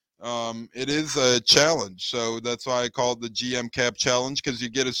 it is a challenge. So that's why I call it the GM Cap Challenge, because you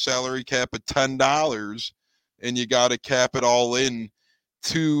get a salary cap of $10 and you got to cap it all in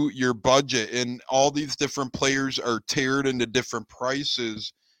to your budget. And all these different players are tiered into different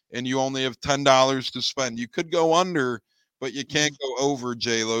prices, and you only have $10 to spend. You could go under, but you can't go over,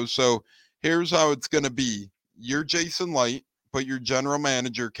 J-Lo. So here's how it's going to be. You're Jason Light, put your general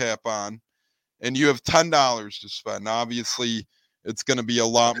manager cap on, and you have $10 to spend. Obviously, it's going to be a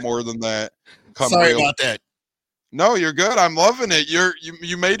lot more than that. Sorry about that. No, you're good. I'm loving it.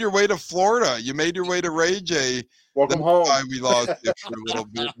 You made your way to Florida. You made your way to Ray J. Welcome home. Why we lost you for a little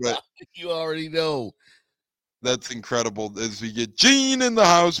bit, but you already know. That's incredible as we get Gene in the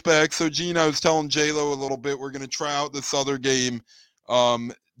house back. So, Gene, I was telling J-Lo a little bit. We're going to try out this other game,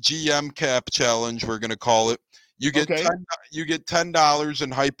 GM Cap Challenge, we're going to call it. You get $10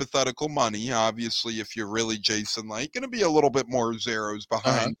 in hypothetical money. Obviously, if you're really Jason Light, going to be a little bit more zeros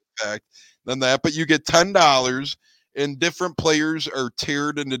behind the fact than that. But you get $10, and different players are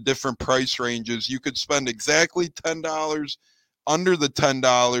tiered into different price ranges. You could spend exactly $10, under the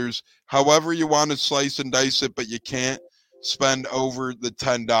 $10, however you want to slice and dice it, but you can't spend over the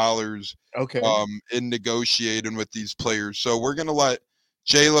 $10 in negotiating with these players. So we're going to let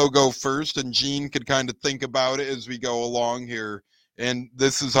J-Lo go first, and Gene could kind of think about it as we go along here. And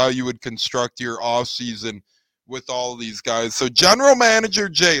this is how you would construct your off season with all of these guys. So general manager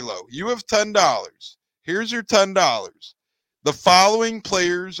J-Lo, you have $10. Here's your $10. The following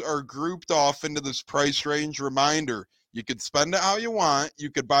players are grouped off into this price range. Reminder, you could spend it how you want. You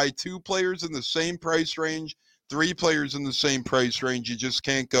could buy 2 players in the same price range, 3 players in the same price range. You just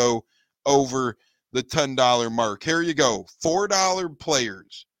can't go over the $10 mark. Here you go. $4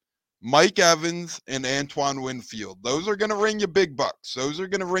 players. Mike Evans and Antoine Winfield. Those are going to ring you big bucks. Those are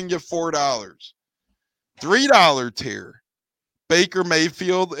going to ring you $4. $3 tier. Baker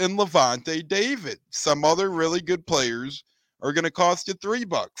Mayfield and Levante David. Some other really good players are going to cost you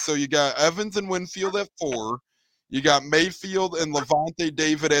 $3. So you got Evans and Winfield at 4. You got Mayfield and Levante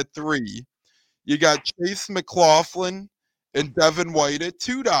David at 3. You got Chase McLaughlin and Devin White at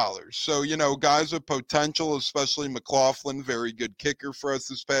 $2. So, guys with potential, especially McLaughlin, very good kicker for us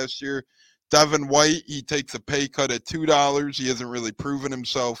this past year. Devin White, he takes a pay cut at $2. He hasn't really proven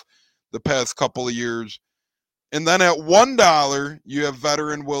himself the past couple of years. And then at $1, you have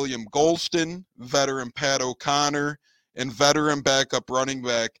veteran William Golston, veteran Pat O'Connor, and veteran backup running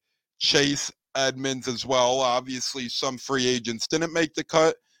back Chase Edmonds as well. Obviously, some free agents didn't make the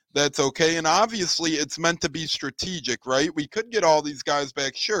cut. That's okay. And obviously, it's meant to be strategic, right? We could get all these guys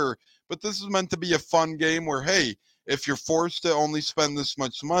back, sure, but this is meant to be a fun game where, hey, if you're forced to only spend this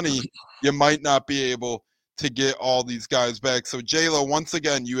much money, you might not be able to get all these guys back. So, J-Lo, once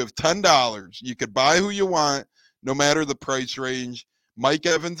again, you have $10. You could buy who you want, no matter the price range. Mike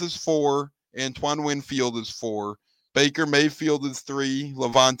Evans is 4. Antoine Winfield is 4. Baker Mayfield is 3.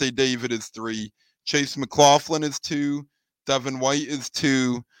 Levante David is 3. Chase McLaughlin is 2. Devin White is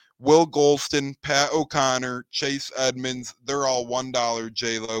 2. Will Golston, Pat O'Connor, Chase Edmonds, they're all $1,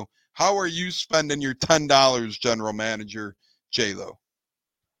 J-Lo. How are you spending your $10, General Manager J-Lo?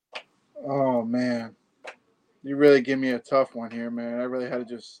 Oh, man. You really give me a tough one here, man. I really had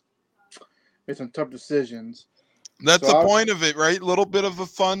to just make some tough decisions. That's the point of it, right? A little bit of a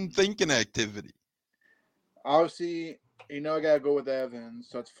fun thinking activity. Obviously, I got to go with Evans,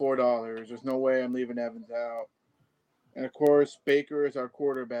 so it's $4. There's no way I'm leaving Evans out. And, of course, Baker is our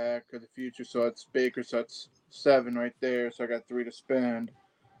quarterback of the future, so it's Baker, so it's 7 right there, so I got 3 to spend.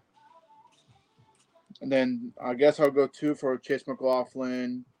 And then I guess I'll go 2 for Chase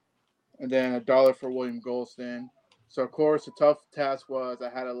McLaughlin, and then $1 for William Golston. So, of course, the tough task was I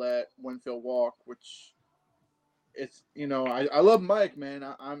had to let Winfield walk, which it's, I love Mike, man.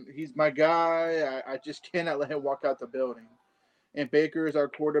 He's my guy. I just cannot let him walk out the building. And Baker is our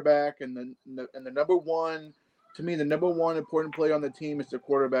quarterback, and the number one, to me, the number one important play on the team is the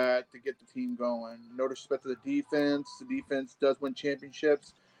quarterback to get the team going. No disrespect to the defense. The defense does win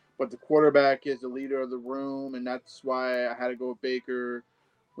championships, but the quarterback is the leader of the room, and that's why I had to go with Baker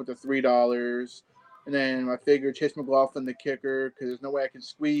with the $3. And then I figured Chase McLaughlin, the kicker, because there's no way I can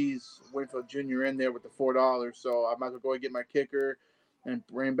squeeze Winfield Jr. in there with the $4. So I might as well go and get my kicker and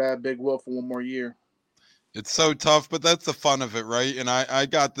bring back Big Will for one more year. It's so tough, but that's the fun of it, right? And I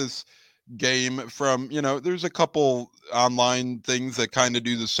got this game from, there's a couple online things that kind of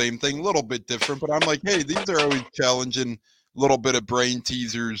do the same thing, a little bit different, but I'm like, hey, these are always challenging, a little bit of brain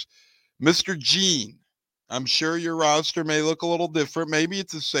teasers. Mr. Gene, I'm sure your roster may look a little different. Maybe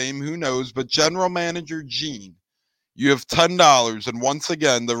it's the same, who knows? But General Manager Gene, you have $10. And once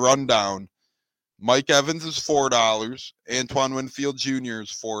again, the rundown, Mike Evans is $4. Antoine Winfield Jr.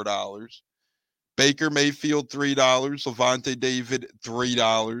 is $4. Baker Mayfield, $3. Levante David,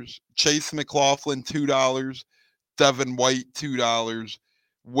 $3. Chase McLaughlin, $2. Devin White, $2.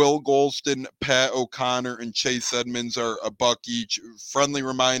 Will Golston, Pat O'Connor, and Chase Edmonds are $1 each. Friendly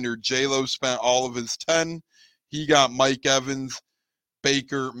reminder, J-Lo spent all of his 10. He got Mike Evans,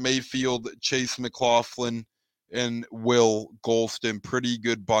 Baker Mayfield, Chase McLaughlin, and Will Golston. Pretty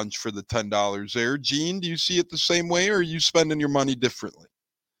good bunch for the $10 there. Gene, do you see it the same way, or are you spending your money differently?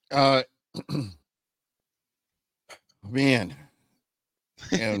 Man,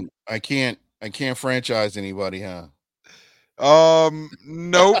 and I can't franchise anybody, huh?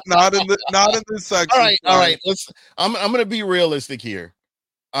 Nope, not in this section. All right. I'm gonna be realistic here.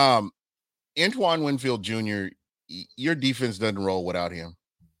 Antoine Winfield Jr., your defense doesn't roll without him.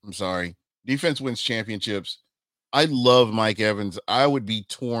 I'm sorry. Defense wins championships. I love Mike Evans. I would be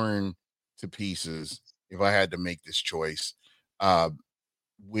torn to pieces if I had to make this choice.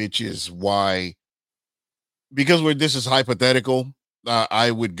 Which is why, because this is hypothetical, I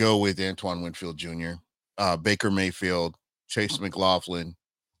would go with Antoine Winfield Jr., Baker Mayfield, Chase McLaughlin,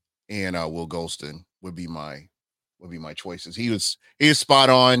 and Will Golston would be my choices. He is spot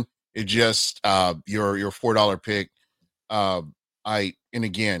on. It just your $4 pick. I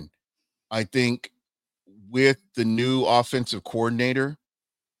think with the new offensive coordinator,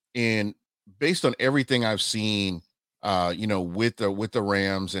 and based on everything I've seen, with the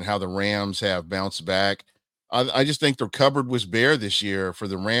Rams and how the Rams have bounced back, I just think their cupboard was bare this year for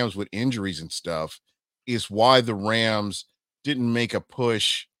the Rams with injuries and stuff. Is why the Rams didn't make a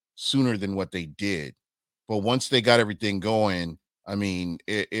push sooner than what they did. But once they got everything going, I mean,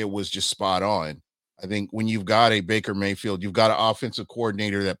 it was just spot on. I think when you've got a Baker Mayfield, you've got an offensive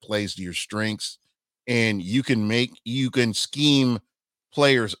coordinator that plays to your strengths, and you can scheme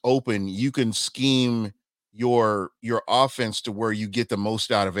players open. You can scheme your offense to where you get the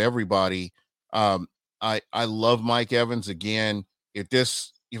most out of everybody. Um, I love Mike Evans again. If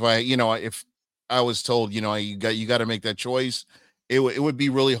I was told, you got to make that choice, it would be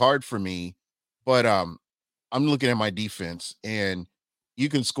really hard for me. But I'm looking at my defense, and you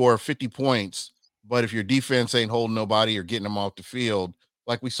can score 50 points, but if your defense ain't holding nobody or getting them off the field,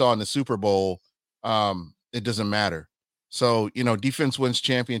 like we saw in the Super Bowl, it doesn't matter. So, defense wins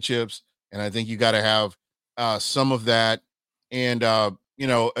championships, and I think you got to have some of that. And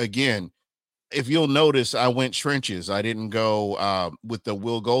again, if you'll notice, I went trenches. I didn't go with the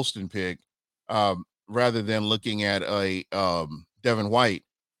Will Golston pick, rather than looking at a Devin White.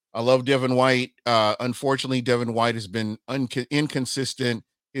 I love Devin White. Unfortunately, Devin White has been inconsistent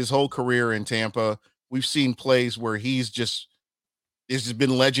his whole career in Tampa. We've seen plays where it's just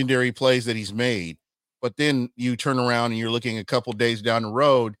been legendary plays that he's made. But then you turn around and you're looking a couple days down the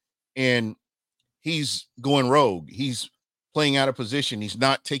road and he's going rogue. He's playing out of position. He's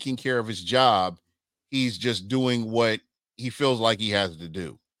not taking care of his job. He's just doing what he feels like he has to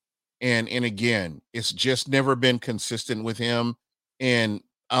do. And again, it's just never been consistent with him. And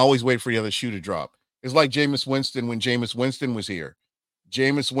I always wait for the other shoe to drop. It's like Jameis Winston when Jameis Winston was here.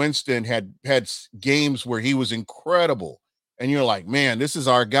 Jameis Winston had games where he was incredible. And you're like, man, this is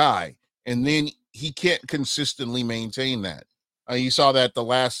our guy. And then he can't consistently maintain that. You saw that the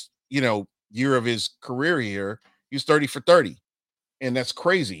last, year of his career here, he was 30 for 30. And that's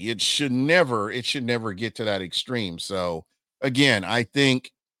crazy. It should never get to that extreme. So again, I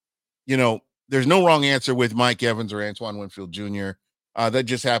think, there's no wrong answer with Mike Evans or Antoine Winfield Jr. That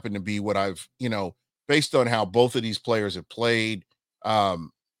just happened to be what I've, based on how both of these players have played. And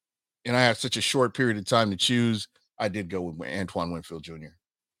I have such a short period of time to choose. I did go with Antoine Winfield Jr.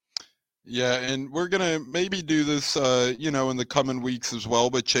 Yeah, and we're gonna maybe do this, in the coming weeks as well,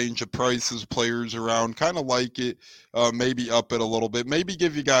 but change the prices, players around, kind of like it, maybe up it a little bit, maybe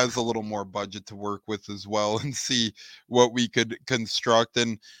give you guys a little more budget to work with as well, and see what we could construct.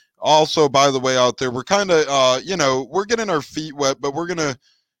 And also, by the way, out there, we're kind of, we're getting our feet wet, but we're gonna.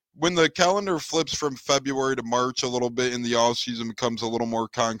 When the calendar flips from February to March a little bit and the off season becomes a little more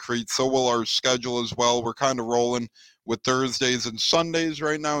concrete, so will our schedule as well. We're kind of rolling with Thursdays and Sundays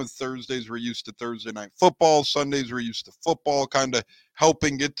right now. It's Thursdays we're used to Thursday night football. Sundays we're used to football, kind of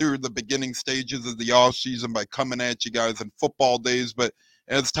helping get through the beginning stages of the off season by coming at you guys on football days. But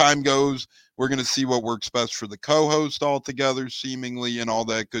as time goes, we're going to see what works best for the co-host altogether, seemingly, and all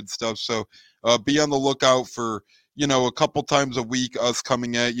that good stuff. So be on the lookout for a couple times a week, us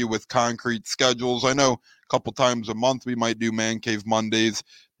coming at you with concrete schedules. I know a couple times a month we might do Man Cave Mondays,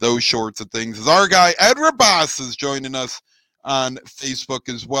 those sorts of things. As our guy Edward Boss is joining us on Facebook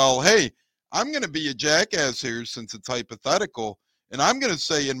as well. Hey, I'm going to be a jackass here since it's hypothetical, and I'm going to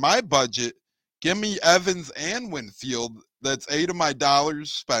say in my budget, give me Evans and Winfield. That's $8 of my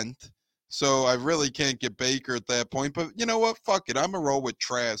dollars spent. So I really can't get Baker at that point. But you know what? Fuck it. I'm a roll with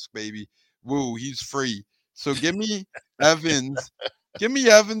Trask, baby. Woo, he's free. So give me Evans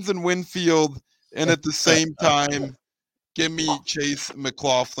and Winfield, and at the same time, give me Chase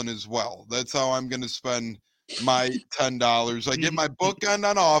McLaughlin as well. That's how I'm going to spend my $10. I get my bookend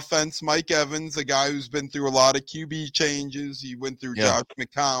on offense, Mike Evans, a guy who's been through a lot of QB changes. He went through Josh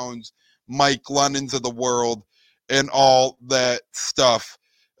McCown's, Mike Lennon's of the world, and all that stuff.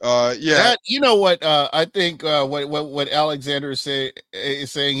 That, what I think what Alexander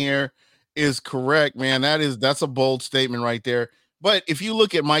is saying here is correct, man. That's a bold statement right there. But if you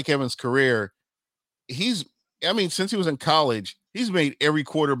look at Mike Evans' career, since he was in college, he's made every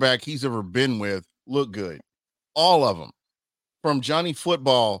quarterback he's ever been with look good. All of them, from Johnny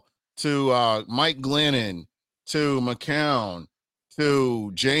Football to Mike Glennon to McCown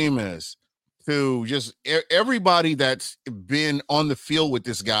to Jameis to just everybody that's been on the field with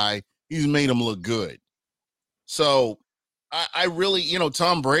this guy, he's made them look good. So I really,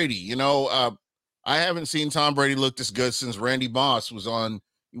 Tom Brady, I haven't seen Tom Brady look this good since Randy Moss was on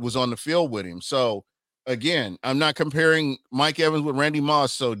the field with him. So again, I'm not comparing Mike Evans with Randy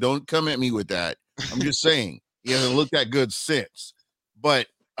Moss, so don't come at me with that. I'm just saying he hasn't looked that good since. But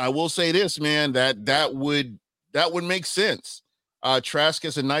I will say this, man, that would make sense. Trask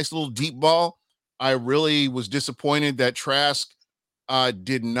has a nice little deep ball. I really was disappointed that Trask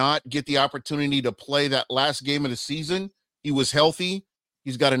did not get the opportunity to play that last game of the season. He was healthy.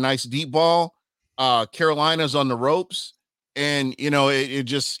 He's got a nice deep ball. Carolina's on the ropes, and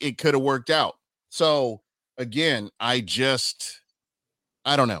it could have worked out. So again, I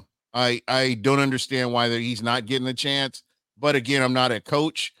don't know. I don't understand why he's not getting a chance. But again, I'm not a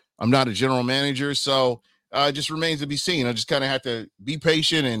coach. I'm not a general manager. So it just remains to be seen. I just kind of have to be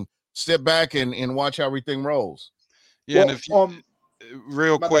patient and step back and watch how everything rolls. Yeah, and Well, if you,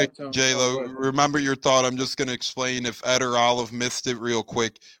 real my quick, bad, Tony. J-Lo, Go ahead. remember your thought. I'm just going to explain if Ed or Olive missed it real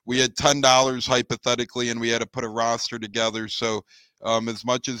quick. We had $10 hypothetically, and we had to put a roster together. So as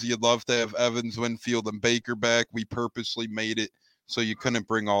much as you'd love to have Evans, Winfield, and Baker back, we purposely made it so you couldn't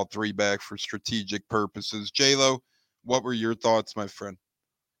bring all three back for strategic purposes. J-Lo, what were your thoughts, my friend?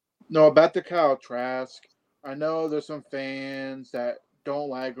 No, about the Kyle Trask. I know there's some fans that don't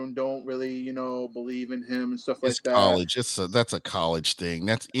like him, don't really, believe in him and stuff It's like that. college. That's a college thing.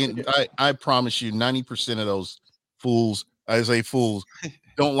 That's in. I promise you, 90% of those fools, I say fools,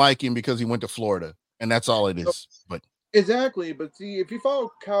 don't like him because he went to Florida, and that's all it is. But Exactly, but see, if you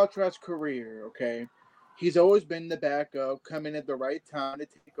follow Kyle Trask's career, okay, he's always been the backup, coming at the right time to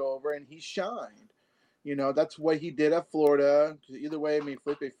take over, and he's shined. That's what he did at Florida. Either way, I mean,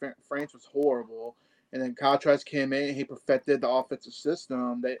 Felipe France was horrible, and then Kyle Trask came in and he perfected the offensive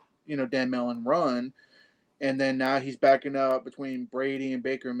system that Dan Mellon run, and then now he's backing up between Brady and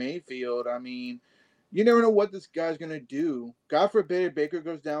Baker Mayfield. I mean, you never know what this guy's gonna do. God forbid Baker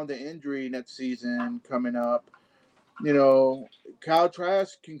goes down to injury next season coming up. Kyle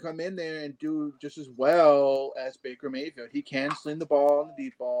Trask can come in there and do just as well as Baker Mayfield. He can sling the ball and the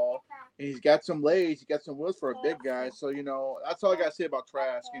deep ball, and he's got some legs. He got some wheels for a big guy. So, that's all I got to say about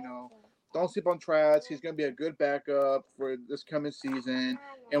Trask. Don't sleep on Trask. He's going to be a good backup for this coming season.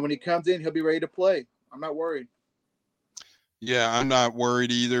 And when he comes in, he'll be ready to play. I'm not worried. Yeah, I'm not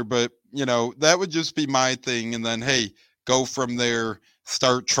worried either, but that would just be my thing. And then, hey, go from there,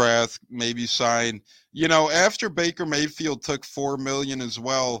 start Trask, maybe sign. After Baker Mayfield took $4 million as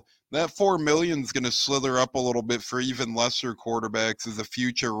well, that $4 million is going to slither up a little bit for even lesser quarterbacks as the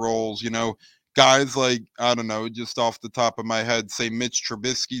future rolls. Guys like, I don't know, just off the top of my head, say Mitch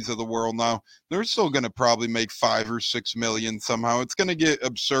Trubisky's of the world now, they're still going to probably make $5 or $6 million somehow. It's going to get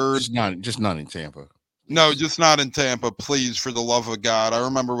absurd. just not in Tampa. No, just not in Tampa, please, for the love of God. I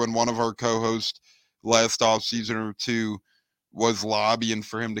remember when one of our co-hosts last offseason or two was lobbying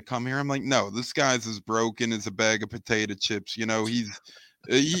for him to come here. I'm like, no, this guy's as broken as a bag of potato chips.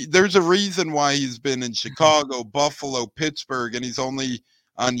 There's a reason why he's been in Chicago, Buffalo, Pittsburgh, and he's only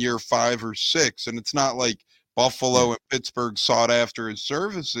on year 5 or 6. And it's not like Buffalo and Pittsburgh sought after his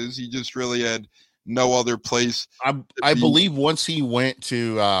services. He just really had no other place. I believe once he went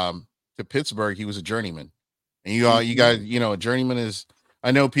to Pittsburgh, he was a journeyman. And you guys, a journeyman is,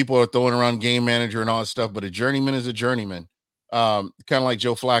 I know people are throwing around game manager and all that stuff, but a journeyman is a journeyman. Kind of like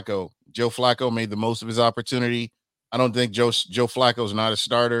Joe Flacco. Joe Flacco made the most of his opportunity. I don't think Joe Flacco is not a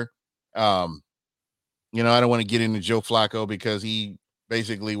starter. I don't want to get into Joe Flacco because he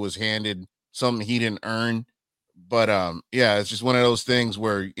basically was handed something he didn't earn. But yeah, it's just one of those things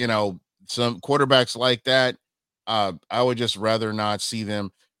where, some quarterbacks like that, I would just rather not see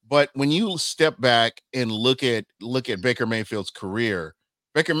them. But when you step back and look at Baker Mayfield's career,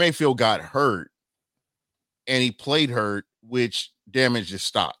 Baker Mayfield got hurt and he played hurt, which damaged his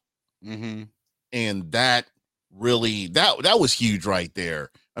stock. Mm-hmm. And that really, that was huge right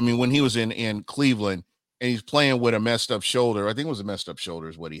there. I mean, when he was in Cleveland and he's playing with a messed up shoulder, I think it was a messed up shoulder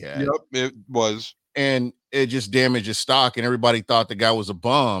is what he had. Yep, it was. And it just damaged his stock and everybody thought the guy was a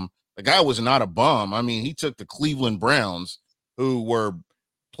bum. The guy was not a bum. I mean, he took the Cleveland Browns, who were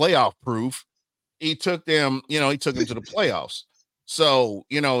playoff proof. He took them to the playoffs. So,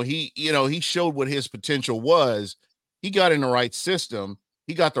 he showed what his potential was. He got in the right system.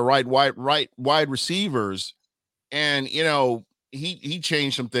 He got the right wide receivers, and he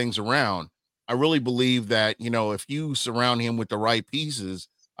changed some things around. I really believe that if you surround him with the right pieces,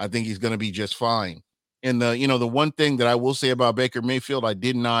 I think he's going to be just fine. And the one thing that I will say about Baker Mayfield, I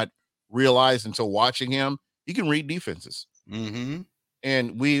did not realize until watching him, he can read defenses. Mm-hmm.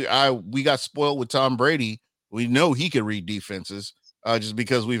 And we got spoiled with Tom Brady. We know he could read defenses just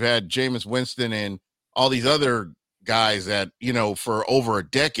because we've had Jameis Winston and all these other guys that, for over a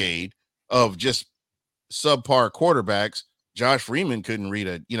decade of just subpar quarterbacks. Josh Freeman couldn't read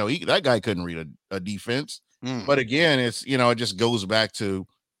that guy couldn't read a defense. But again, it's, it just goes back to,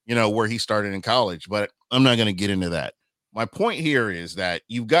 where he started in college. But I'm not going to get into that. My point here is that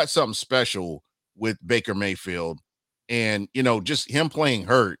you've got something special with Baker Mayfield. And, just him playing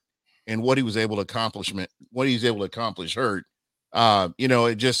hurt and what he was able to accomplish hurt.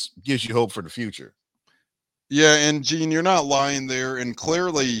 It just gives you hope for the future. Yeah, and Gene, you're not lying there, and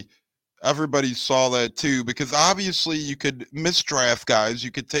clearly everybody saw that too, because obviously you could misdraft guys, you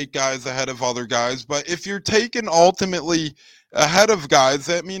could take guys ahead of other guys, but if you're taken ultimately ahead of guys,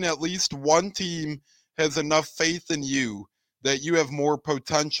 that means at least one team has enough faith in you that you have more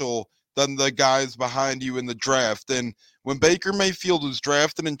potential than the guys behind you in the draft. And when Baker Mayfield was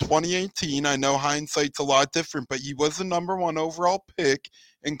drafted in 2018, I know hindsight's a lot different, but he was the number one overall pick,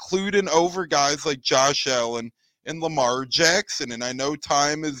 including over guys like Josh Allen and Lamar Jackson. And I know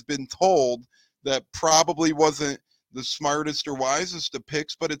time has been told that probably wasn't the smartest or wisest of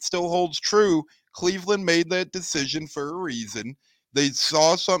picks, but it still holds true. Cleveland made that decision for a reason. They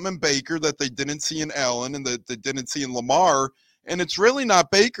saw something in Baker that they didn't see in Allen and that they didn't see in Lamar. And it's really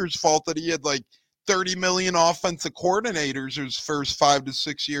not Baker's fault that he had like 30 million offensive coordinators his first 5 to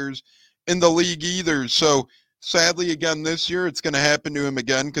 6 years in the league either. So sadly, again, this year, it's going to happen to him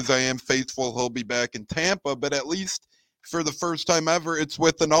again because I am faithful he'll be back in Tampa. But at least for the first time ever, it's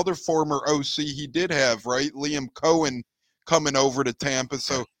with another former OC he did have, right? Liam Cohen coming over to Tampa.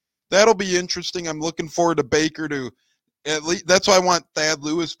 So that'll be interesting. I'm looking forward to Baker to at least. That's why I want Thad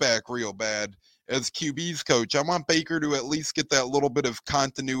Lewis back real bad as QB's coach. I want Baker to at least get that little bit of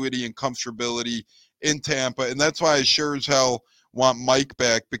continuity and comfortability in Tampa. And that's why I sure as hell want Mike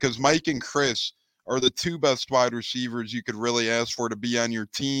back, because Mike and Chris are the two best wide receivers you could really ask for to be on your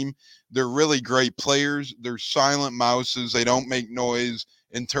team. They're really great players. They're silent mouses. They don't make noise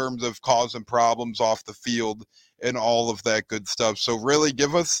in terms of causing problems off the field and all of that good stuff. So really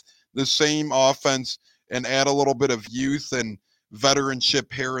give us the same offense and add a little bit of youth and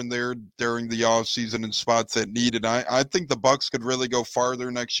veteranship here and there during the offseason in spots that need it. I think the Bucs could really go farther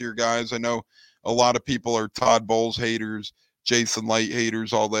next year, guys. I know a lot of people are Todd Bowles haters, Jason Light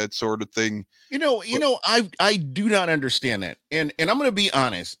haters, all that sort of thing. I do not understand that. And I'm going to be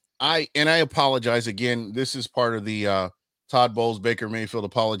honest. I apologize again. This is part of the Todd Bowles Baker Mayfield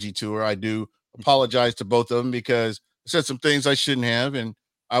apology tour. I do apologize to both of them because I said some things I shouldn't have, and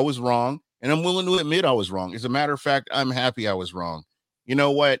I was wrong. And I'm willing to admit I was wrong. As a matter of fact, I'm happy I was wrong. You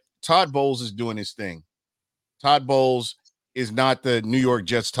know what? Todd Bowles is doing his thing. Todd Bowles is not the New York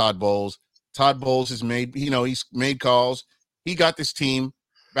Jets Todd Bowles. Todd Bowles has made, he's made calls. He got this team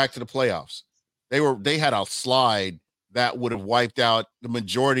back to the playoffs. They had a slide that would have wiped out the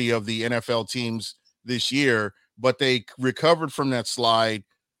majority of the NFL teams this year, but they recovered from that slide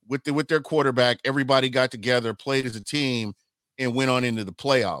with their quarterback. Everybody got together, played as a team, and went on into the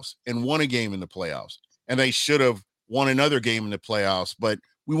playoffs and won a game in the playoffs. And they should have won another game in the playoffs, but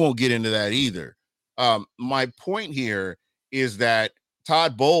we won't get into that either. My point here is that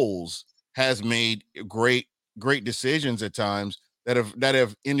Todd Bowles has made great decisions at times that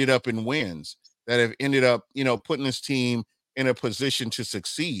have ended up in wins, that have ended up, putting this team in a position to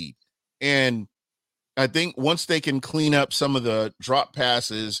succeed. And I think once they can clean up some of the drop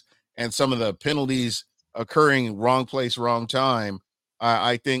passes and some of the penalties occurring wrong place, wrong time,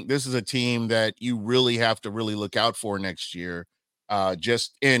 I think this is a team that you really have to really look out for next year.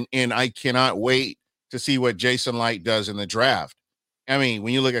 And I cannot wait to see what Jason Light does in the draft. I mean,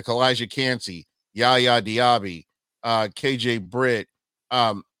 when you look at Kalijah Cansey, Yaya Diaby, KJ Britt,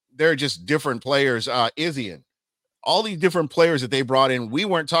 they're just different players. Izian, all these different players that they brought in, we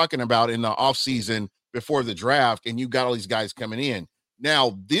weren't talking about in the offseason before the draft, and you got all these guys coming in.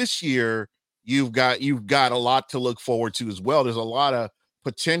 Now, this year, you've got a lot to look forward to as well. There's a lot of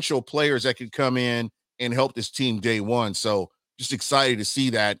potential players that could come in and help this team day one. So just excited to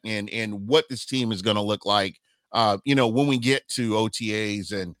see that and what this team is going to look like, when we get to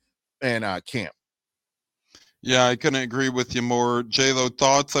OTAs and camp. Yeah, I couldn't agree with you more. J-Lo,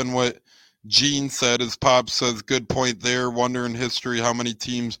 thoughts on what Gene said? As Pop says, good point there. Wonder in history how many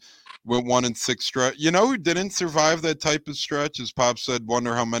teams went 1-6 stretch. You know who didn't survive that type of stretch? As Pop said,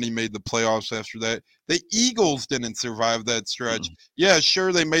 wonder how many made the playoffs after that. The Eagles didn't survive that stretch. Yeah,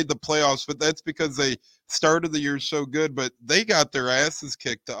 sure, they made the playoffs, but that's because they started the year so good, but they got their asses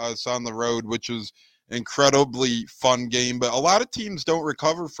kicked to us on the road, which was incredibly fun game. But a lot of teams don't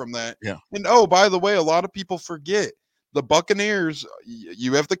recover from that. Yeah. And oh, by the way, a lot of people forget the Buccaneers.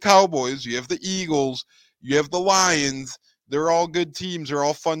 You have the Cowboys, you have the Eagles, you have the Lions. They're all good teams. They're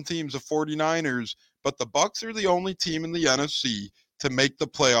all fun teams, the 49ers. But the Bucs are the only team in the NFC to make the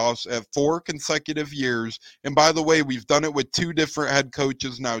playoffs at 4 consecutive years. And by the way, we've done it with 2 different head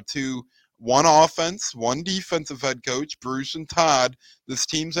coaches now, too. One offense, one defensive head coach, Bruce and Todd. This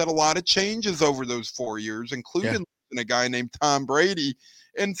team's had a lot of changes over those 4 years, including a guy named Tom Brady.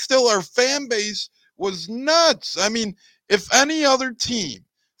 And still our fan base was nuts. I mean, if any other team,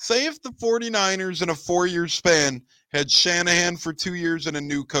 say if the 49ers in a 4-year span had Shanahan for 2 years and a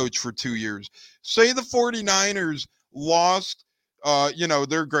new coach for 2 years. Say the 49ers lost,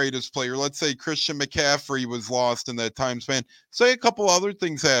 their greatest player. Let's say Christian McCaffrey was lost in that time span. Say a couple other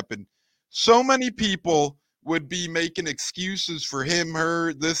things happened. So many people would be making excuses for him,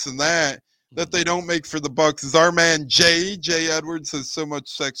 her, this and that they don't make for the Bucks. Is our man Jay Edwards says so much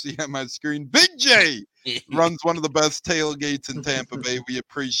sexy on my screen. Big J runs one of the best tailgates in Tampa Bay. We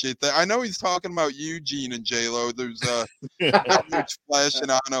appreciate that. I know he's talking about Eugene and J-Lo. There's not much flashing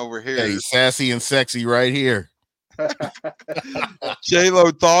on over here. Hey, sassy and sexy right here.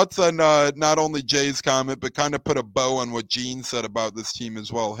 J-Lo, thoughts on not only Jay's comment, but kind of put a bow on what Gene said about this team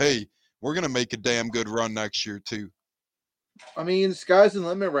as well. Hey, we're going to make a damn good run next year, too. I mean, the sky's the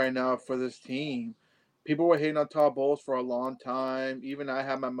limit right now for this team. People were hating on Todd Bowles for a long time. Even I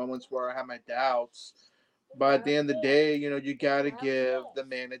had my moments where I had my doubts. But at the end of the day, you got to give the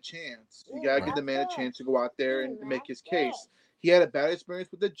man a chance. You got to give the man a chance to go out there and make his case. He had a bad experience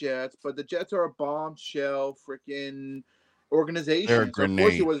with the Jets, but the Jets are a bombshell freaking organization. They're a So grenade. of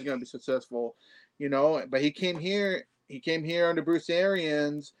course he wasn't going to be successful, But he came here under Bruce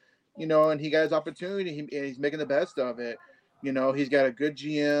Arians, and he got his opportunity. He's making the best of it. He's got a good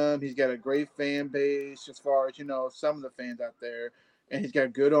GM. He's got a great fan base as far as, some of the fans out there. And he's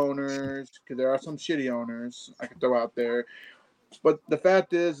got good owners, because there are some shitty owners I could throw out there. But the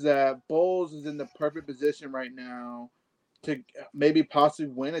fact is that Bowles is in the perfect position right now to maybe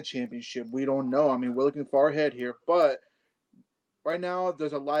possibly win a championship. We don't know. I mean, we're looking far ahead here. But right now,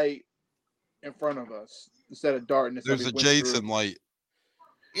 there's a light in front of us instead of darkness. There's a Jason light.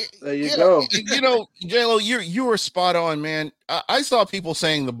 There you go. J-Lo, you were spot on, man. I saw people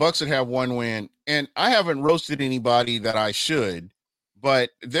saying the Bucks would have one win, and I haven't roasted anybody that I should,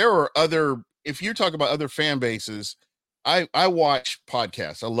 but there are if you're talking about other fan bases, I watch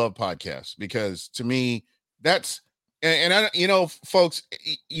podcasts. I love podcasts because to me, that's, and I, folks,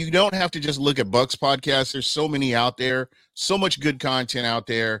 you don't have to just look at Bucks podcasts. There's so many out there, so much good content out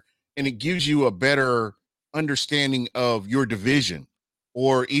there, and it gives you a better understanding of your division,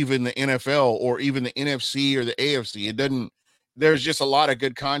 or even the NFL, or even the NFC or the AFC. There's just a lot of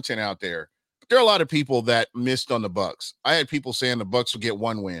good content out there. But there are a lot of people that missed on the Bucks. I had people saying the Bucks would get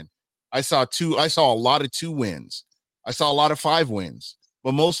one win. I saw a lot of 2 wins. I saw a lot of 5 wins,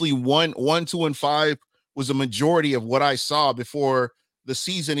 but mostly 1, 2, and 5 was a majority of what I saw before the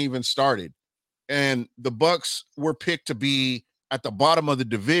season even started. And the Bucks were picked to be at the bottom of the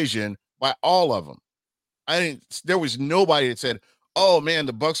division by all of them. There was nobody that said, oh man,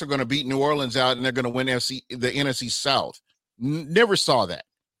 the Bucks are going to beat New Orleans out and they're going to win the NFC South. Never saw that.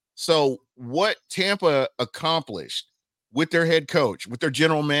 So what Tampa accomplished with their head coach, with their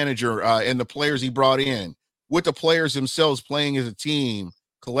general manager, and the players he brought in, with the players themselves playing as a team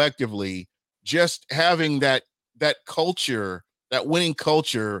collectively, just having that culture, that winning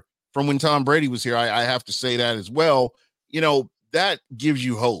culture from when Tom Brady was here, I have to say that as well. That gives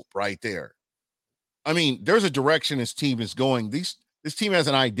you hope right there. I mean, there's a direction this team is going. This team has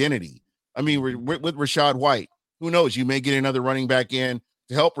an identity. I mean, with Rachaad White, who knows? You may get another running back in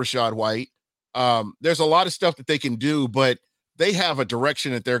to help Rachaad White. There's a lot of stuff that they can do, but they have a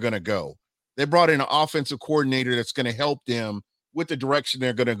direction that they're going to go. They brought in an offensive coordinator that's going to help them with the direction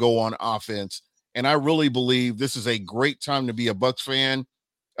they're going to go on offense. And I really believe this is a great time to be a Bucs fan.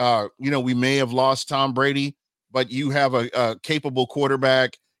 We may have lost Tom Brady, but you have a capable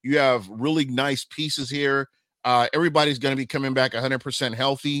quarterback. You have really nice pieces here. Everybody's going to be coming back 100%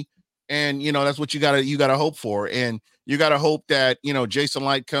 healthy. And, that's what you got to hope for. And you got to hope that, Jason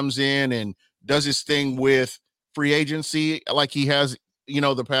Light comes in and does his thing with free agency like he has,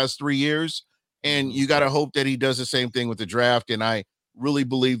 the past 3 years. And you got to hope that he does the same thing with the draft. And I really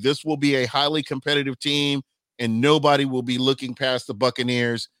believe this will be a highly competitive team and nobody will be looking past the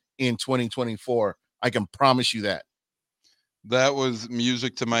Buccaneers in 2024. I can promise you that. That was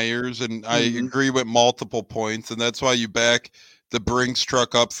music to my ears, and I agree with multiple points, and that's why you back the Brinks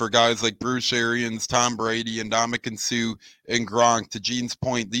truck up for guys like Bruce Arians, Tom Brady, and Ndamukong Suh, and Gronk. To Gene's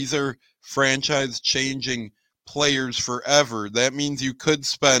point, these are franchise-changing players forever. That means you could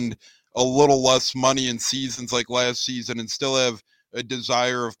spend a little less money in seasons like last season and still have a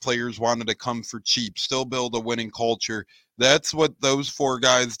desire of players wanting to come for cheap, still build a winning culture. That's what those 4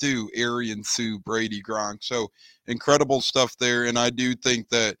 guys do, Arians, Suh, Brady, Gronk. So incredible stuff there. And I do think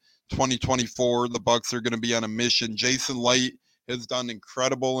that 2024, the Bucs are going to be on a mission. Jason Light has done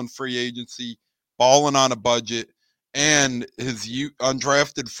incredible in free agency, balling on a budget, and his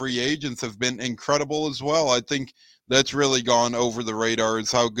undrafted free agents have been incredible as well. I think that's really gone over the radar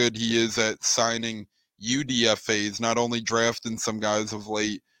is how good he is at signing UDFAs, not only drafting some guys of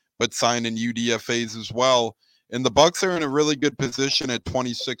late, but signing UDFAs as well. And the Bucks are in a really good position at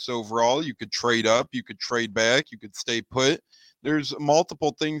 26 overall. You could trade up, you could trade back, you could stay put. There's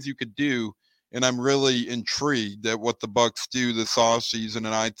multiple things you could do, and I'm really intrigued at what the Bucks do this offseason. And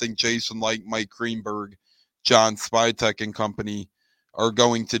I think Jason Light, Mike Greenberg, John Spytek and company are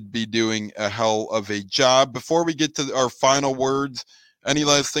going to be doing a hell of a job. Before we get to our final words, any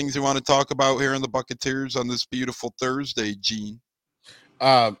last things you want to talk about here in the Buccaneers on this beautiful Thursday, Gene?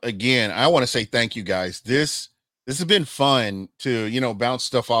 Again, I want to say thank you guys. This has been fun to, bounce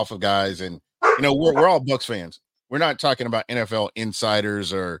stuff off of guys. And, we're all Bucks fans. We're not talking about NFL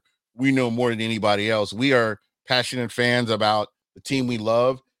insiders or we know more than anybody else. We are passionate fans about the team we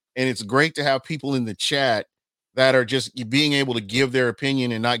love. And it's great to have people in the chat that are just being able to give their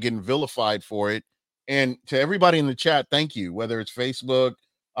opinion and not getting vilified for it. And to everybody in the chat, thank you, whether it's Facebook,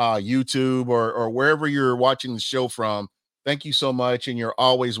 YouTube, or wherever you're watching the show from. Thank you so much. And you're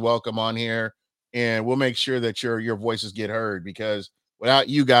always welcome on here. And we'll make sure that your voices get heard, because without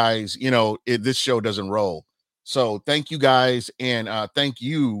you guys, this show doesn't roll. So thank you guys. And thank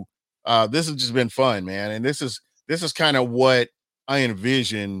you. This has just been fun, man. And this is kind of what I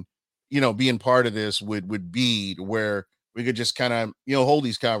envision, being part of this would be, where we could just kind of, hold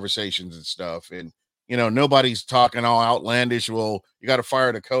these conversations and stuff. And, nobody's talking all outlandish. Well, you got to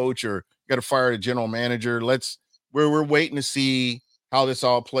fire the coach or you got to fire the general manager. We're waiting to see how this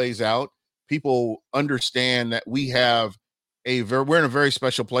all plays out. People understand that we're in a very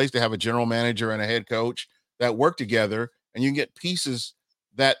special place to have a general manager and a head coach that work together, and you can get pieces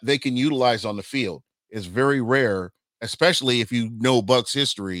that they can utilize on the field. It's very rare, especially if you know Bucks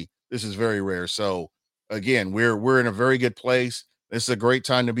history. This is very rare. So again, we're in a very good place. This is a great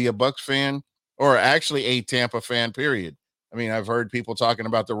time to be a Bucks fan, or actually a Tampa fan, period. I mean, I've heard people talking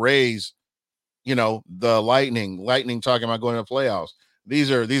about the Rays, the Lightning talking about going to the playoffs.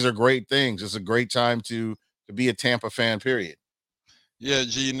 These are great things. It's a great time to be a Tampa fan, period. Yeah,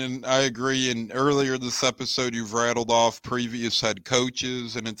 Gene, and I agree. And earlier this episode, you've rattled off previous head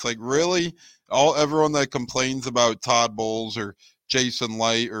coaches, and it's like, really, everyone that complains about Todd Bowles or Jason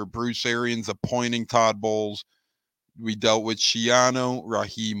Light or Bruce Arians appointing Todd Bowles, we dealt with Shiano,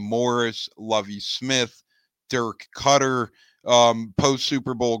 Raheem Morris, Lovie Smith, Dirk Cutter, post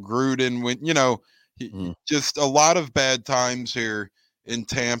Super Bowl Gruden. When just a lot of bad times here in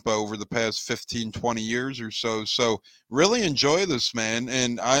Tampa over the past 15, 20 years or so. So really enjoy this, man.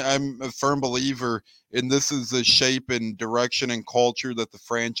 And I'm a firm believer in this is the shape and direction and culture that the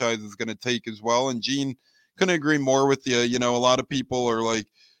franchise is going to take as well. And Gene, couldn't agree more with you. A lot of people are like,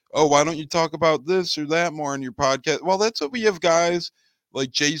 oh, why don't you talk about this or that more on your podcast? Well, that's what we have guys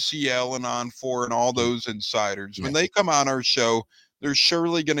like JC Allen on for, and all those insiders. When they come on our show, they're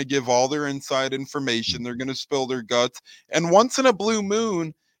surely going to give all their inside information. They're going to spill their guts. And once in a blue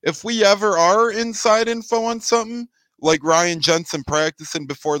moon, if we ever are inside info on something, like Ryan Jensen practicing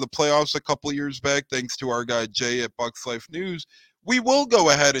before the playoffs a couple of years back, thanks to our guy Jay at Bucks Life News, we will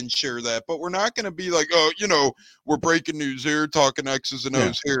go ahead and share that. But we're not going to be like, oh, we're breaking news here, talking X's and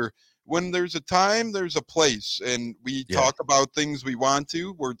O's here. When there's a time, there's a place. And we talk about things we want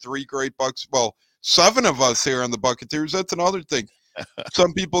to. We're three great Bucks. Well, 7 of us here on the Buccaneers. That's another thing.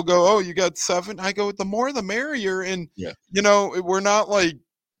 Some people go, oh, you got 7. I go, the more the merrier. And we're not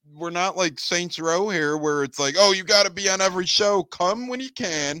like Saints Row here, where it's like, oh, you got to be on every show. Come when you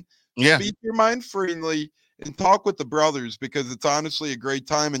can. Speak your mind freely and talk with the brothers, because it's honestly a great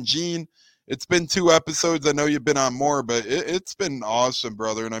time. And Gene, it's been 2 episodes. I know you've been on more, but it's been awesome,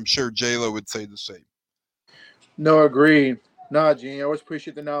 brother. And I'm sure J-Lo would say the same. No, agreed. Nah, Gene, I always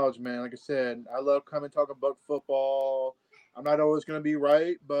appreciate the knowledge, man. Like I said, I love coming talking about football. I'm not always going to be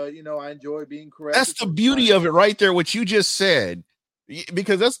right, but, I enjoy being correct. That's the beauty of it right there, what you just said,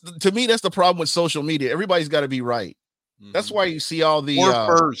 because to me, that's the problem with social media. Everybody's got to be right. Mm-hmm. That's why you see all the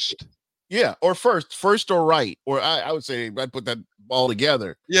first. Yeah, or first or right. Or I would say I'd put that all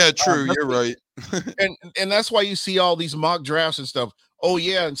together. Yeah, true. You're right. and that's why you see all these mock drafts and stuff. Oh,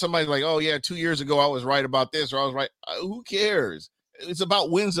 yeah. And somebody's like, oh, yeah, 2 years ago I was right about this, or I was right. Who cares? It's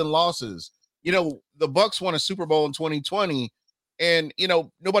about wins and losses. The Bucks won a Super Bowl in 2020, and,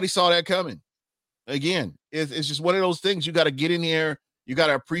 nobody saw that coming. Again, it's just one of those things. You got to get in here. You got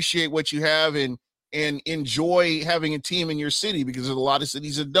to appreciate what you have and enjoy having a team in your city, because there's a lot of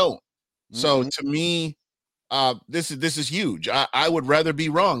cities that don't. So to me, this is huge. I would rather be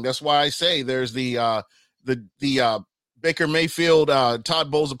wrong. That's why I say there's the Baker Mayfield Todd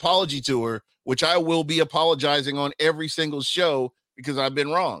Bowles apology tour, which I will be apologizing on every single show, because I've been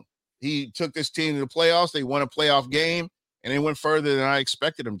wrong. He took this team to the playoffs. They won a playoff game, and they went further than I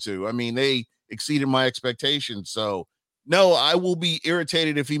expected them to. I mean, they exceeded my expectations. So No, I will be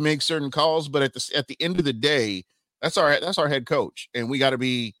irritated if he makes certain calls, but at the end of the day, that's our head coach, and we got to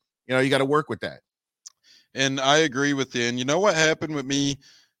be, you got to work with that. And I agree with you. And you know what happened with me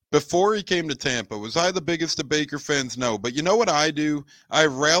before he came to Tampa? Was I the biggest of Baker fans? No. But you know what I do? I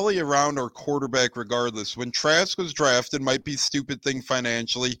rally around our quarterback regardless. When Trask was drafted, might be a stupid thing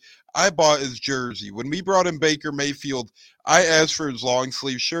financially, I bought his jersey. When we brought in Baker Mayfield, I asked for his long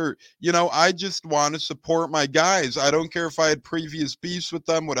sleeve shirt. I just want to support my guys. I don't care if I had previous beefs with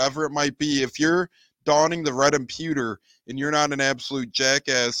them, whatever it might be. If you're donning the red and pewter and you're not an absolute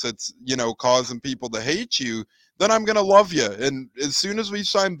jackass that's, causing people to hate you, then I'm going to love you. And as soon as we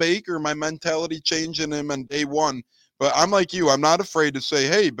sign Baker, my mentality changed in him on day one. But I'm like you. I'm not afraid to say,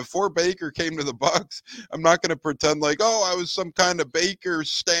 hey, before Baker came to the Bucs, I'm not going to pretend like, oh, I was some kind of Baker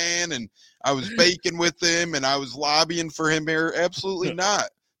stan and I was baking with him and I was lobbying for him here. Absolutely not.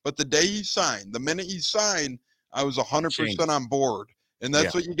 But the day he signed, the minute he signed, I was 100% on board. And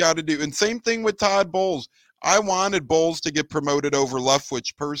that's what you got to do. And same thing with Todd Bowles. I wanted Bowles to get promoted over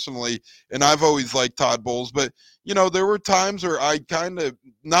Leftwich personally, and I've always liked Todd Bowles. But, there were times where I kind of,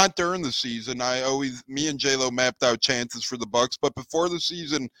 not during the season, me and J-Lo mapped out chances for the Bucs. But before the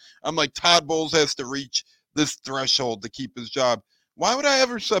season, I'm like, Todd Bowles has to reach this threshold to keep his job. Why would I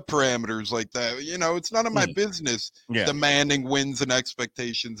ever set parameters like that? It's none of my business demanding wins and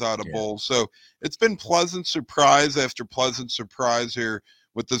expectations out of Bowles. So it's been pleasant surprise after pleasant surprise here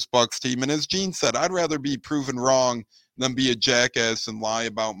with this Bucs team. And as Gene said, I'd rather be proven wrong than be a jackass and lie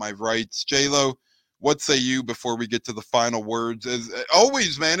about my rights. J-Lo, what say you before we get to the final words? As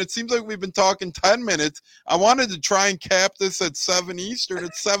always, man, it seems like we've been talking 10 minutes. I wanted to try and cap this at 7 Eastern.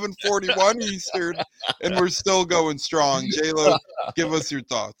 It's 7:41 Eastern, and we're still going strong. J-Lo, give us your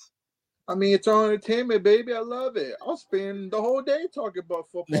thoughts. I mean, it's all entertainment, baby. I love it. I'll spend the whole day talking about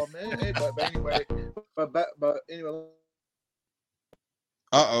football, man. but anyway, but anyway.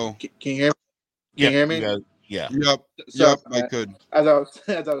 Uh-oh. Can you hear me? Can you hear me? Yeah. Yep, I could. As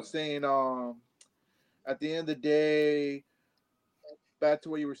I was saying, at the end of the day, back to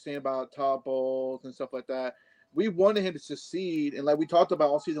what you were saying about Todd Bowles and stuff like that, we wanted him to succeed. And like we talked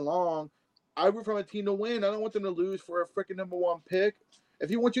about all season long, I root for my team to win. I don't want them to lose for a freaking number one pick. If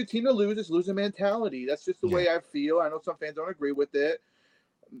you want your team to lose, it's losing mentality. That's just the way I feel. I know some fans don't agree with it.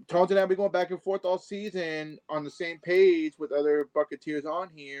 Taunton and I be going back and forth all season on the same page with other Buccaneers on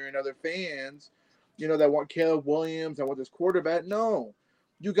here and other fans, that want Caleb Williams, that want this quarterback. No.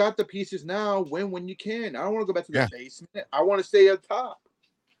 You got the pieces now. Win when you can. I don't want to go back to the basement. I want to stay up top.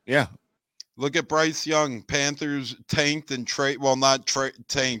 Yeah. Look at Bryce Young. Panthers tanked and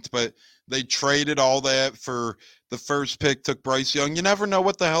tanked, but they traded all that for the first pick, took Bryce Young. You never know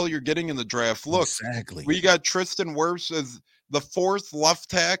what the hell you're getting in the draft. Look, we got Tristan Wirfs as the fourth left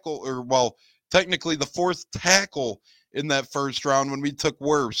tackle, technically the fourth tackle in that first round when we took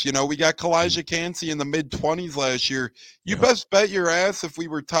Wirfs. We got Kalijah Cansey in the mid-20s last year. You best bet your ass if we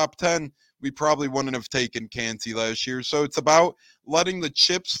were top 10, we probably wouldn't have taken Cansey last year. So it's about letting the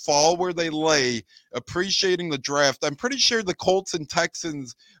chips fall where they lay, appreciating the draft. I'm pretty sure the Colts and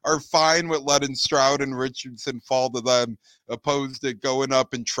Texans are fine with letting Stroud and Richardson fall to them, opposed to going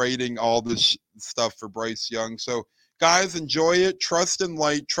up and trading all this stuff for Bryce Young. So, guys, enjoy it. Trust in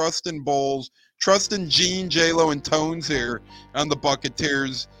Light, trust in Bowles, trust in Gene, J-Lo, and Tones here on the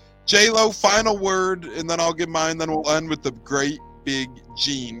Buccaneers. J-Lo, final word, and then I'll give mine. Then we'll end with the great big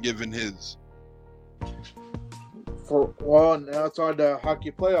Gene giving his. Now it's on the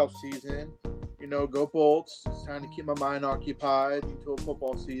hockey playoff season. Go Bolts. It's time to keep my mind occupied until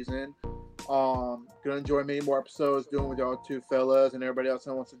football season. Gonna enjoy many more episodes doing with y'all two fellas and everybody else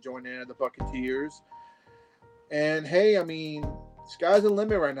that wants to join in at the Buccaneers. And hey, I mean, sky's the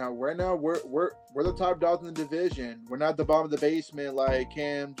limit right now. Right now, we're the top dogs in the division. We're not the bottom of the basement like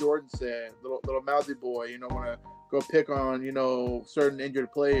Cam Jordan said. Little mouthy boy, want to go pick on certain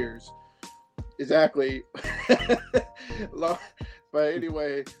injured players. Exactly. But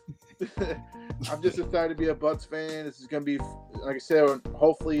anyway, I'm just excited to be a Bucs fan. This is gonna be, like I said,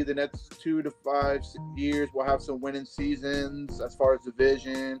 hopefully the next 2 to 5 years we'll have some winning seasons as far as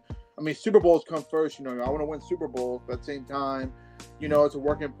division. I mean, Super Bowls come first. I want to win Super Bowls, but at the same time, it's a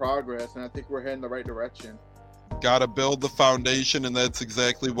work in progress, and I think we're heading the right direction. Got to build the foundation, and that's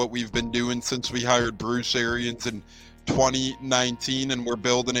exactly what we've been doing since we hired Bruce Arians in 2019, and we're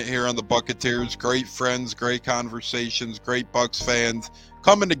building it here on the Buccaneers. Great friends, great conversations, great Bucs fans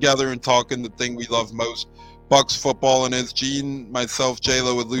coming together and talking the thing we love most, Bucs football. And as Gene, myself,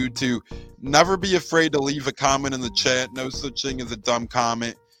 J-Lo allude to, never be afraid to leave a comment in the chat. No such thing as a dumb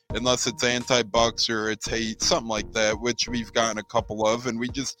comment unless it's anti-Bucs or it's hate, something like that, which we've gotten a couple of, and we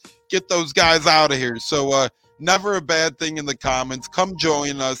just get those guys out of here. So Never a bad thing in the comments. Come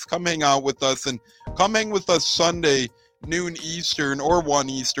join us. Come hang out with us. And come hang with us Sunday, noon Eastern or 1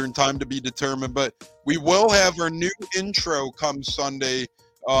 Eastern, time to be determined. But we will have our new intro come Sunday.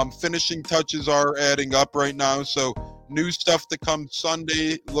 Finishing touches are adding up right now. So new stuff to come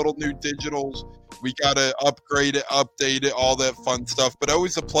Sunday, little new digitals. We got to upgrade it, update it, all that fun stuff. But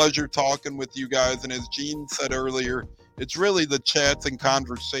always a pleasure talking with you guys. And as Gene said earlier, it's really the chats and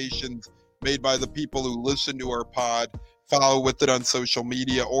conversations made by the people who listen to our pod, follow with it on social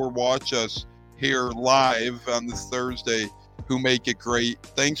media, or watch us here live on this Thursday who make it great.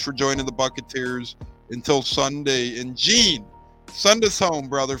 Thanks for joining the Buccaneers. Until Sunday. And Gene, send us home,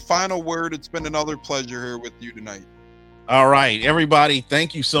 brother. Final word. It's been another pleasure here with you tonight. All right, everybody.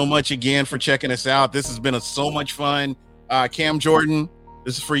 Thank you so much again for checking us out. This has been so much fun. Cam Jordan,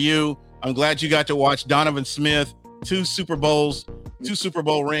 this is for you. I'm glad you got to watch Donovan Smith, 2 Super Bowl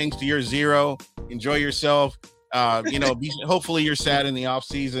rings to your 0. Enjoy yourself. Hopefully you're sad in the off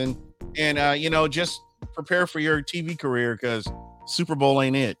season, and just prepare for your TV career because Super Bowl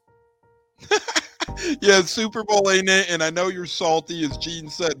ain't it. Yeah, Super Bowl ain't it, and I know you're salty, as Gene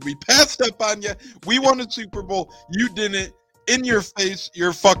said. We passed up on you. We won a Super Bowl. You didn't. In your face,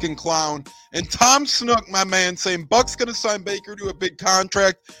 you're a fucking clown. And Tom Snook, my man, saying Buck's going to sign Baker to a big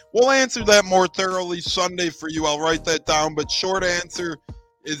contract. We'll answer that more thoroughly Sunday for you. I'll write that down. But short answer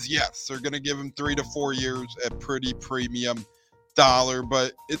is yes. They're going to give him 3 to 4 years at pretty premium dollar.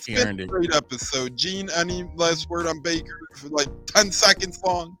 But it's been a great episode. Gene, any last word on Baker for like 10 seconds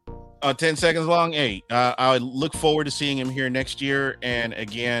long? 10 seconds long. Hey, I look forward to seeing him here next year. And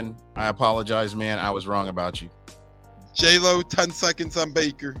again, I apologize, man. I was wrong about you. J-Lo, 10 seconds on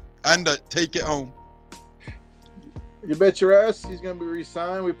Baker. And take it home. You bet your ass he's going to be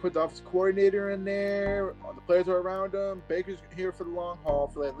re-signed. We put the offensive coordinator in there. All the players are around him. Baker's here for the long haul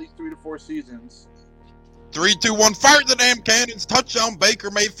for at least 3 to 4 seasons. 3, 2, 1, fire the damn cannons. Touchdown, Baker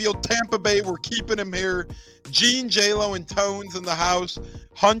Mayfield, Tampa Bay. We're keeping him here. Gene, J-Lo, and Tones in the house.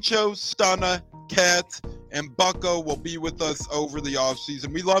 Huncho, Stunna, Cat, and Bucko will be with us over the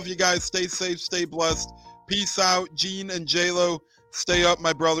offseason. We love you guys. Stay safe. Stay blessed. Peace out. Gene and J-Lo, stay up,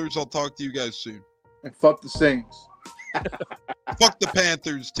 my brothers. I'll talk to you guys soon. And fuck the Saints. Fuck the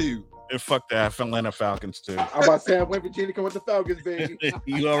Panthers, too. And fuck the Atlanta Falcons, too. I'm about to say I'm waiting for Gene to come with the Falcons, baby.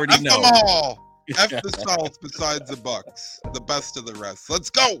 You already know. F them all. F the South besides the Bucks. The best of the rest. Let's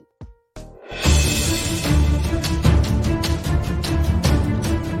go.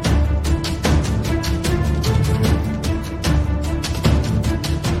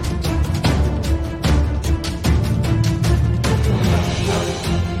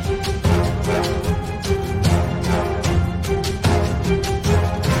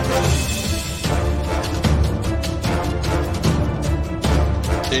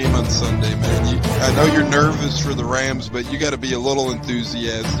 Game on Sunday, man. I know you're nervous for the Rams, but you got to be a little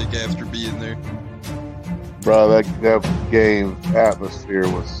enthusiastic after being there. Bro, that game atmosphere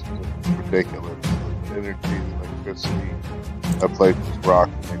was ridiculous. The energy, the electricity. That place was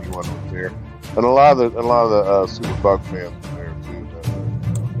rocking. Anyone was there, and a lot of the Super Buck fans were there too.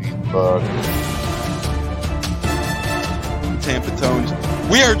 The Buck. Tampa Tones.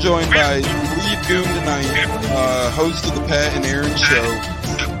 We are joined by Lead Goon tonight, host of the Pat and Aaron Show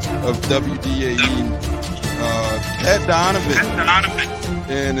of WDAE, Pat Donovan.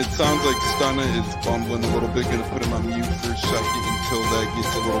 And it sounds like Stunna is bumbling a little bit. Going to put him on mute for a second until that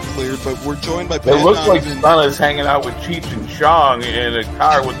gets a little cleared. But we're joined by Pat It looks like Donovan. Stunna's hanging out with Cheech and Chong in a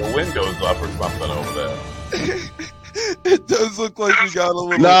car with the windows up or something over there. It does look like we got a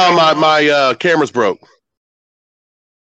little. No, my camera's broke.